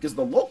well, because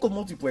the local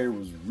multiplayer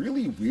was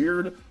really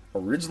weird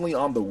originally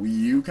on the Wii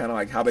U, kind of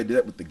like how they did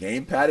it with the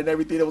gamepad and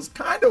everything. It was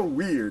kind of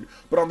weird,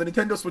 but on the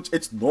Nintendo Switch,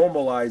 it's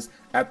normalized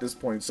at this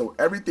point. So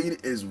everything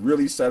is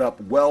really set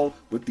up well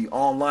with the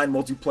online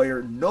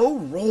multiplayer. No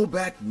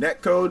rollback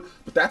netcode,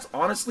 but that's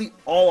honestly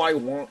all I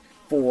want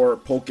for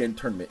Pokken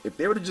Tournament. If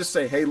they were to just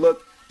say, hey,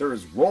 look, there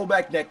is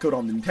rollback netcode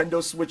on the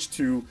Nintendo Switch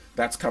 2.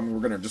 That's coming. We're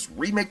going to just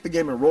remake the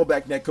game in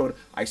rollback netcode.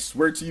 I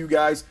swear to you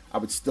guys, I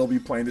would still be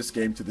playing this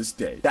game to this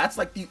day. That's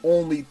like the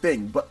only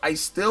thing. But I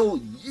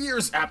still,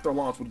 years after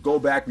launch, would go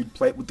back. We'd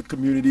play it with the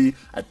community.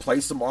 I'd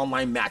play some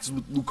online matches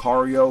with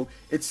Lucario.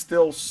 It's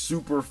still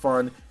super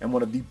fun and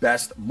one of the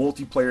best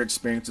multiplayer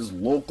experiences,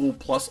 local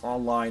plus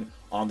online,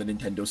 on the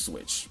Nintendo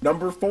Switch.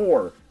 Number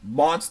 4,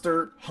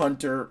 Monster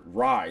Hunter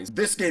Rise.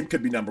 This game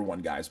could be number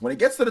 1, guys. When it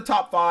gets to the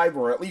top 5,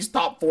 or at least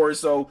top 4 or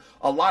so,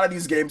 a lot of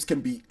these games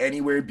can be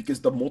anywhere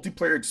because the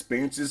multiplayer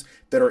experiences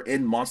that are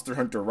in Monster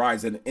Hunter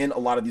Rise and in a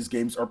lot of these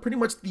games are pretty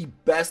much the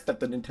best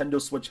that the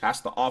Nintendo Switch has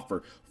to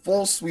offer.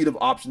 Full suite of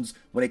options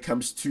when it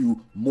comes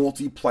to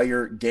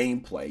multiplayer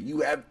gameplay.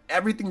 You have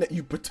everything that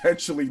you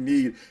potentially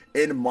need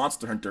in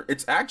Monster Hunter.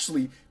 It's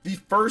actually the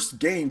first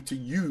game to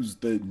use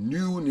the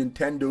new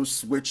Nintendo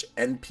Switch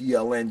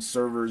NPLN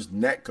servers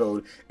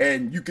netcode,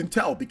 and you can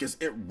tell because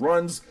it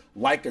runs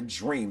like a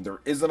dream. There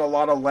isn't a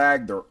lot of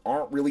lag, there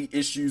aren't really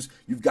issues.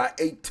 You've got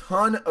a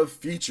ton of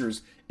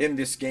features in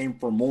this game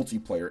for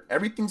multiplayer.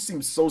 Everything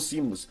seems so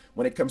seamless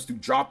when it comes to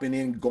dropping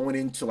in, going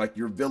into like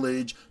your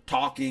village,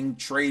 talking,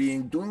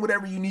 trading, doing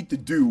whatever you need to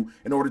do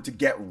in order to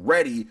get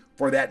ready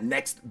for that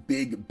next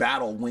big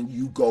battle when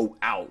you go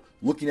out.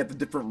 Looking at the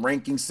different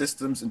ranking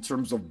systems in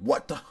terms of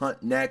what to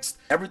hunt next.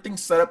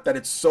 Everything's set up that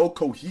it's so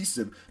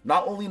cohesive,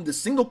 not only in the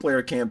single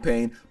player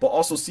campaign, but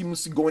also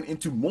seamlessly going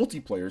into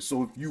multiplayer.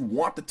 So if you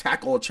want to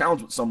tackle a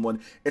challenge with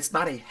someone, it's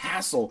not a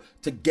hassle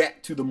to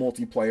get to the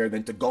multiplayer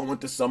than to go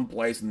into some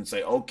place and then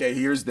say, okay,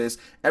 here's this.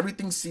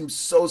 Everything seems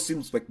so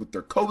seamless, like with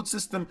their code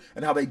system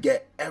and how they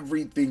get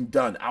everything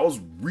done. I was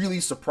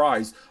really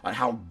surprised at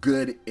how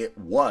good it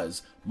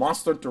was.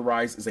 Monster Hunter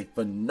Rise is a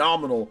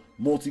phenomenal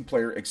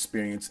multiplayer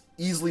experience,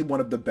 easily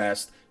one of the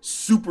best,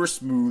 super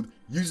smooth,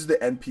 uses the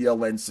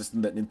NPLN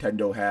system that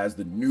Nintendo has,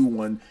 the new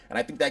one, and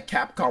I think that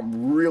Capcom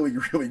really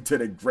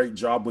did a great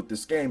job with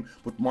this game,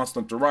 with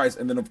Monster Hunter Rise.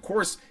 And then of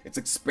course, its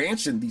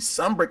expansion, the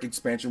Sunbreak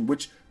expansion,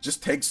 which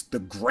just takes the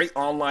great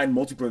online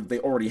multiplayer that they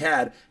already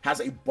had, has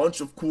a bunch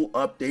of cool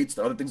updates,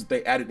 the other things that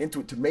they added into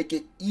it to make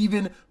it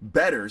even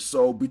better.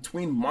 So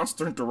between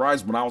Monster Hunter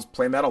Rise, when I was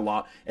playing that a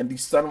lot, and the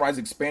Sunrise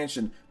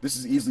expansion, this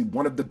is easily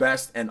one of the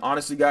best. And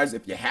honestly, guys,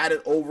 if you had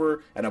it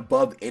over and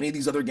above any of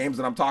these other games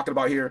that I'm talking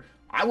about here,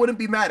 I wouldn't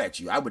be mad at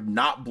you. I would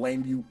not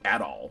blame you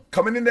at all.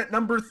 Coming in at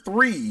number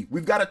 3,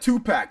 we've got a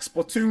 2-pack,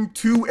 Splatoon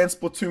 2 and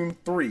Splatoon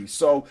 3.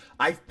 So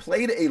I've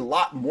played a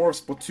lot more of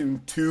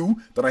Splatoon 2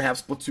 than I have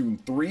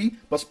Splatoon 3,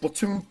 but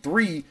Splatoon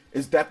 3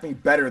 is definitely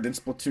better than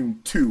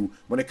Splatoon 2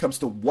 when it comes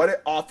to what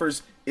it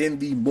offers in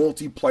the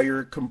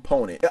multiplayer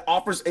component. It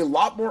offers a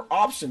lot more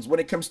options when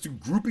it comes to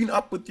grouping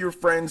up with your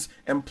friends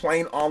and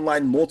playing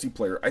online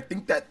multiplayer. I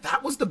think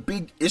that was the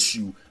big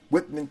issue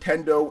with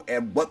Nintendo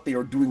and what they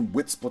are doing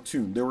with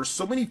Splatoon. There were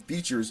so many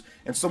features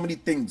and so many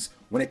things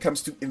when it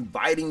comes to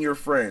inviting your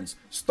friends,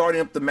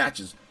 starting up the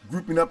matches,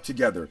 grouping up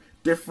together,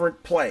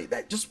 different play.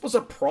 That just was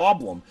a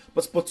problem.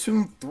 But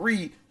Splatoon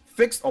 3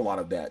 fixed a lot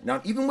of that. Now,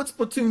 even with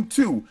Splatoon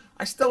 2,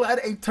 I still had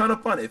a ton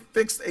of fun. It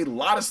fixed a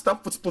lot of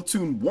stuff with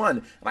Splatoon 1,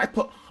 and I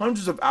put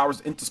hundreds of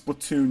hours into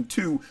Splatoon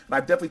 2, and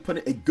I've definitely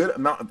put a good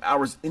amount of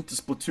hours into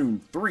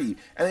Splatoon 3,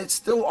 and it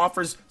still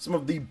offers some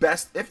of the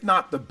best, if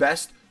not the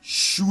best,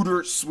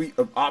 shooter suite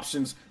of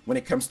options when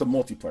it comes to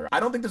multiplayer. I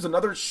don't think there's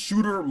another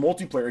shooter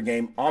multiplayer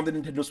game on the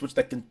Nintendo Switch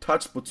that can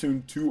touch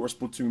Splatoon 2 or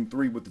Splatoon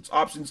 3 with its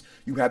options.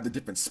 You have the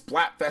different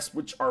Splatfests,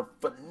 which are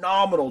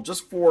phenomenal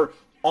just for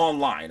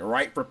online, all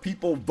right? For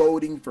people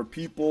voting, for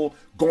people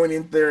going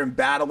in there and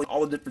battling,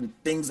 all the different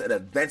things and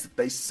events that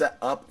they set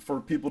up for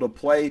people to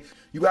play.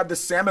 You have the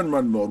Salmon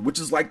Run mode, which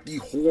is like the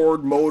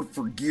Horde mode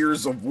for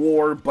Gears of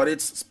War, but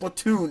it's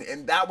Splatoon,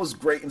 and that was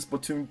great in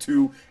Splatoon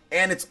 2,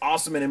 and it's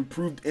awesome and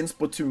improved in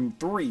Splatoon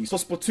 3. So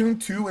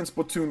Splatoon 2 and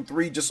Splatoon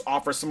 3 just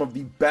offer some of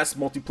the best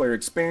multiplayer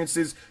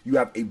experiences. You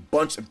have a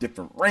bunch of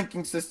different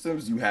ranking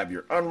systems, you have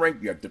your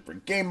unranked, you have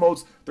different game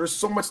modes. There's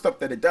so much stuff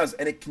that it does,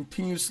 and it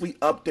continuously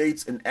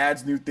updates and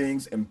adds new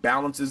things and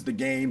balances the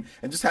game,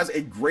 and just has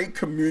a great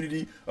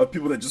community of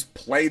people that just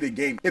play the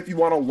game. If you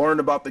want to learn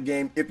about the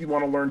game, if you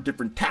want to learn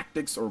different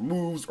tactics or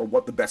moves or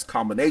what the best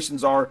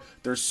combinations are,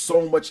 there's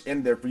so much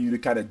in there for you to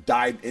kind of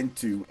dive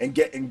into and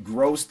get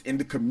engrossed in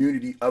the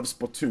community of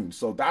Splatoon.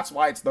 So that's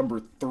why it's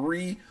number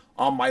 3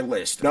 on my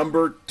list.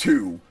 Number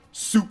 2,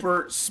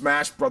 Super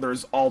Smash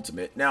Bros.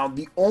 Ultimate. Now,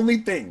 the only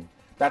thing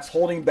that's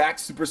holding back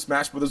Super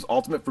Smash Bros.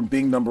 Ultimate from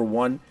being number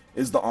 1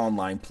 is the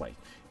online play.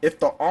 If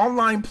the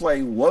online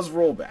play was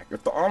rollback,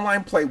 if the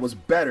online play was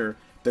better,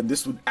 then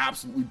this would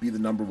absolutely be the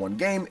number 1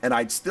 game, and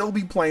I'd still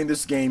be playing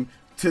this game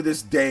to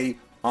this day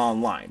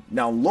online.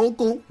 Now,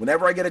 local,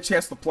 whenever I get a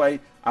chance to play,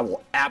 I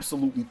will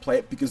absolutely play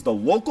it, because the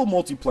local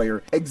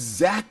multiplayer,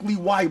 exactly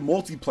why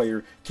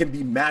multiplayer can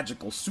be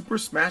magical. Super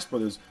Smash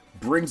Bros.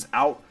 Brings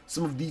out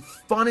some of the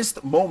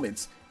funnest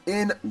moments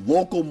in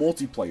local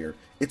multiplayer.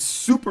 It's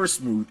super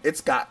smooth.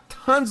 It's got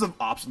tons of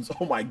options.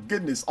 Oh my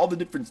goodness, all the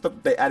different stuff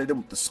that they added in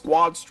with the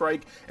squad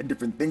strike and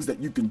different things that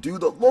you can do.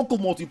 The local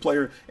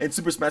multiplayer in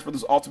Super Smash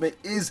Bros. Ultimate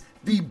is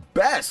the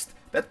best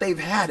that they've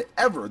had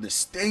ever. The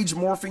stage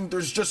morphing,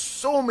 there's just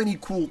so many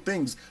cool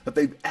things that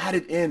they've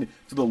added in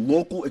to the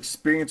local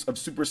experience of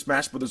Super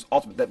Smash Bros.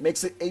 Ultimate that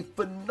makes it a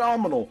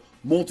phenomenal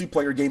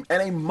multiplayer game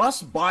and a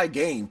must-buy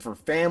game for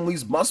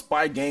families,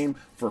 must-buy game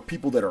for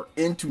people that are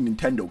into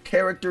Nintendo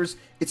characters.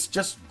 It's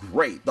just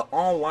great. The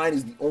online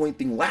is the only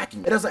thing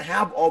lacking. It doesn't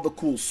have all the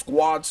cool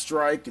squad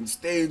strike and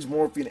stage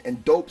morphing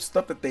and dope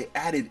stuff that they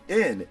added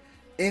in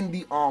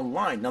the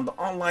online. Now, the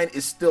online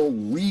is still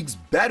leagues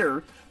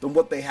better than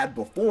what they had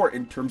before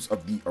in terms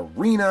of the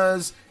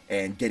arenas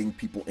and getting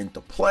people into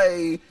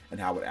play and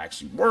how it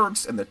actually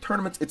works and the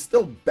tournaments. It's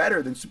still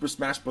better than Super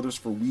Smash Bros.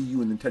 For Wii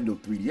U and Nintendo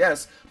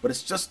 3DS, but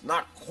it's just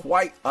not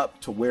quite up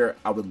to where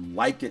I would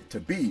like it to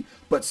be.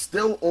 But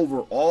still,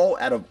 overall,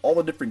 out of all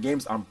the different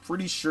games, I'm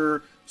pretty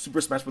sure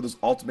Super Smash Bros.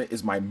 Ultimate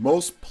is my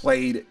most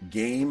played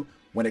game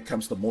when it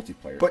comes to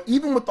multiplayer. But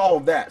even with all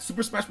of that,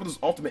 Super Smash Bros.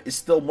 Ultimate is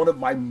still one of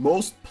my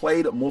most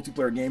played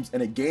multiplayer games,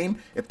 and a game,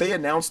 if they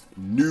announced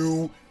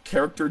new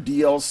character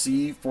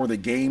DLC for the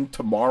game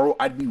tomorrow,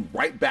 I'd be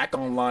right back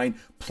online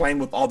playing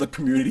with all the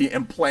community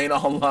and playing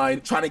online,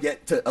 trying to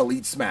get to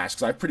Elite Smash,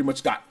 because I pretty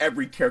much got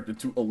every character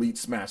to Elite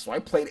Smash. So I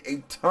played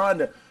a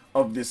ton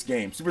of this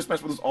game. Super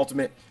Smash Bros.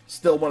 Ultimate,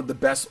 still one of the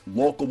best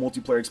local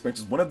multiplayer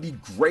experiences, one of the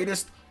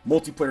greatest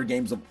multiplayer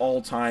games of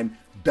all time.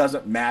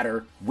 Doesn't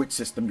matter which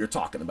system you're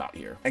talking about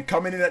here. And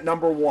coming in at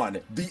number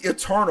 1, the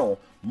eternal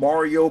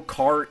Mario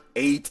Kart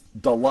 8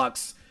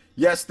 Deluxe.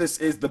 Yes, this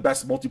is the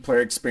best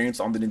multiplayer experience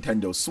on the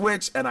Nintendo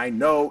Switch, and I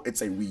know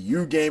it's a Wii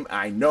U game.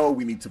 I know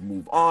we need to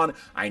move on.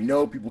 I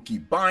know people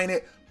keep buying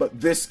it, but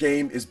this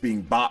game is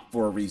being bought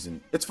for a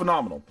reason. It's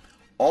phenomenal.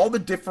 All the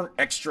different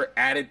extra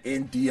added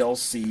in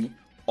DLC,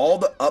 all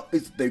the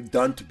updates that they've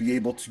done to be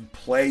able to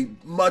play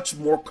much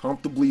more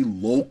comfortably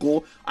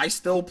local. I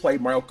still play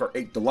Mario Kart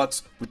 8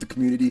 Deluxe with the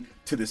community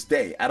to this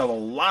day. Out of a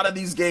lot of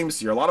these games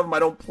here, a lot of them I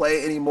don't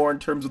play anymore in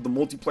terms of the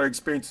multiplayer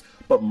experience,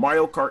 but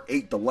Mario Kart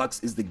 8 Deluxe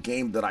is the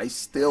game that I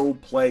still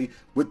play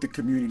with the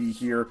community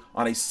here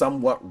on a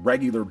somewhat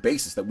regular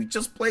basis, that we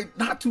just played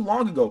not too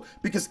long ago,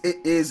 because it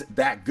is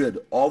that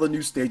good. All the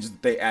new stages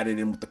that they added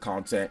in with the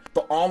content.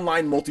 The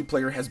online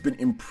multiplayer has been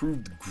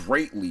improved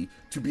greatly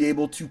to be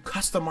able to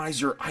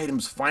customize your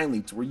items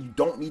finally, to where you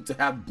don't need to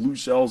have blue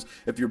shells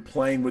if you're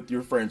playing with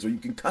your friends, or you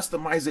can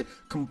customize it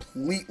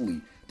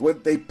completely. The way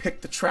that they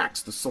pick the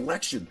tracks, the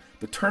selection,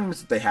 the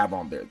tournaments that they have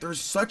on there. There's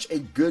such a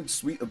good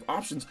suite of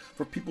options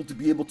for people to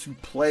be able to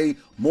play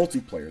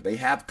multiplayer. They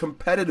have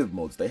competitive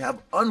modes, they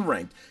have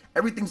unranked,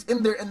 everything's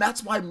in there, and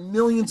that's why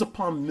millions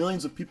upon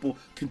millions of people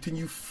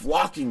continue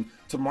flocking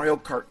to Mario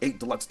Kart 8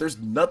 Deluxe. There's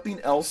nothing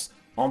else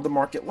on the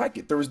market like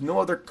it. There is no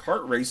other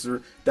kart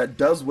racer that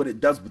does what it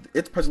does with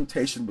its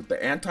presentation, with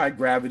the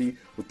anti-gravity,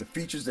 with the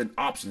features and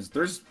options.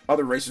 There's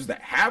other racers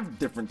that have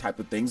different type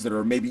of things that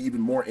are maybe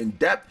even more in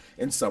depth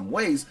in some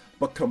ways,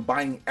 but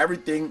combining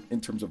everything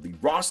in terms of the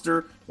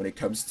roster, when it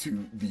comes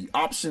to the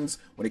options,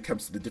 when it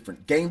comes to the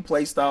different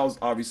gameplay styles,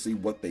 obviously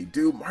what they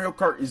do, Mario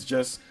Kart is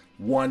just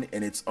one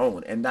in its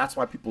own, and that's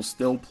why people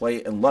still play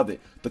it and love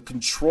it. The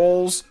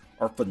controls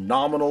are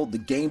phenomenal. The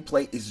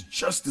gameplay is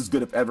just as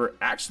good, if ever,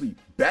 actually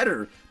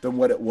better than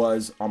what it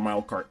was on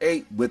Mario Kart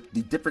 8 with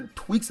the different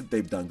tweaks that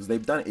they've done, because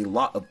they've done a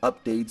lot of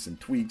updates and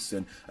tweaks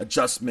and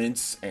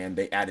adjustments, and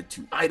they added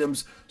 2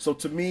 items. So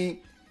to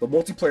me, the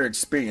multiplayer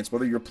experience,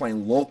 whether you're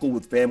playing local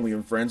with family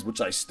and friends,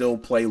 which I still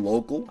play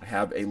local. I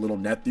have a little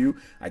nephew.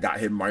 I got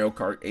him Mario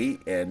Kart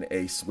 8 and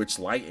a Switch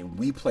Lite, and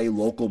we play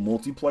local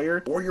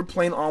multiplayer, or you're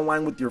playing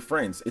online with your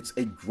friends. It's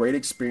a great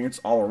experience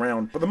all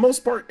around. For the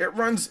most part, it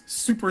runs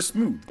super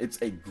smooth. It's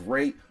a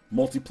great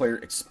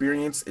multiplayer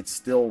experience. It's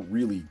still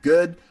really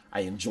good.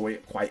 I enjoy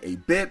it quite a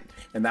bit,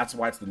 and that's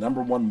why it's the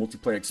 #1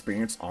 multiplayer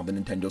experience on the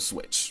Nintendo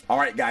Switch. All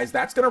right, guys,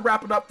 that's gonna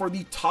wrap it up for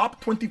the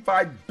top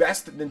 25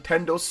 best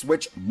Nintendo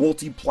Switch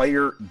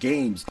multiplayer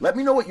games. Let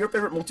me know what your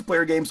favorite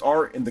multiplayer games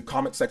are in the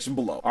comment section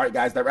below. All right,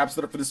 guys, that wraps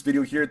it up for this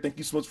video here. Thank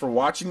you so much for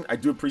watching. I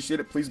do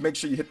appreciate it. Please make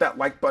sure you hit that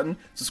like button,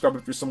 subscribe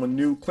if you're someone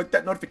new, click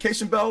that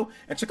notification bell,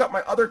 and check out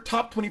my other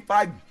top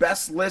 25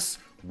 best lists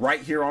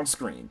right here on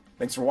screen.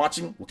 Thanks for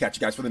watching. We'll catch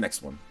you guys for the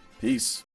next one. Peace.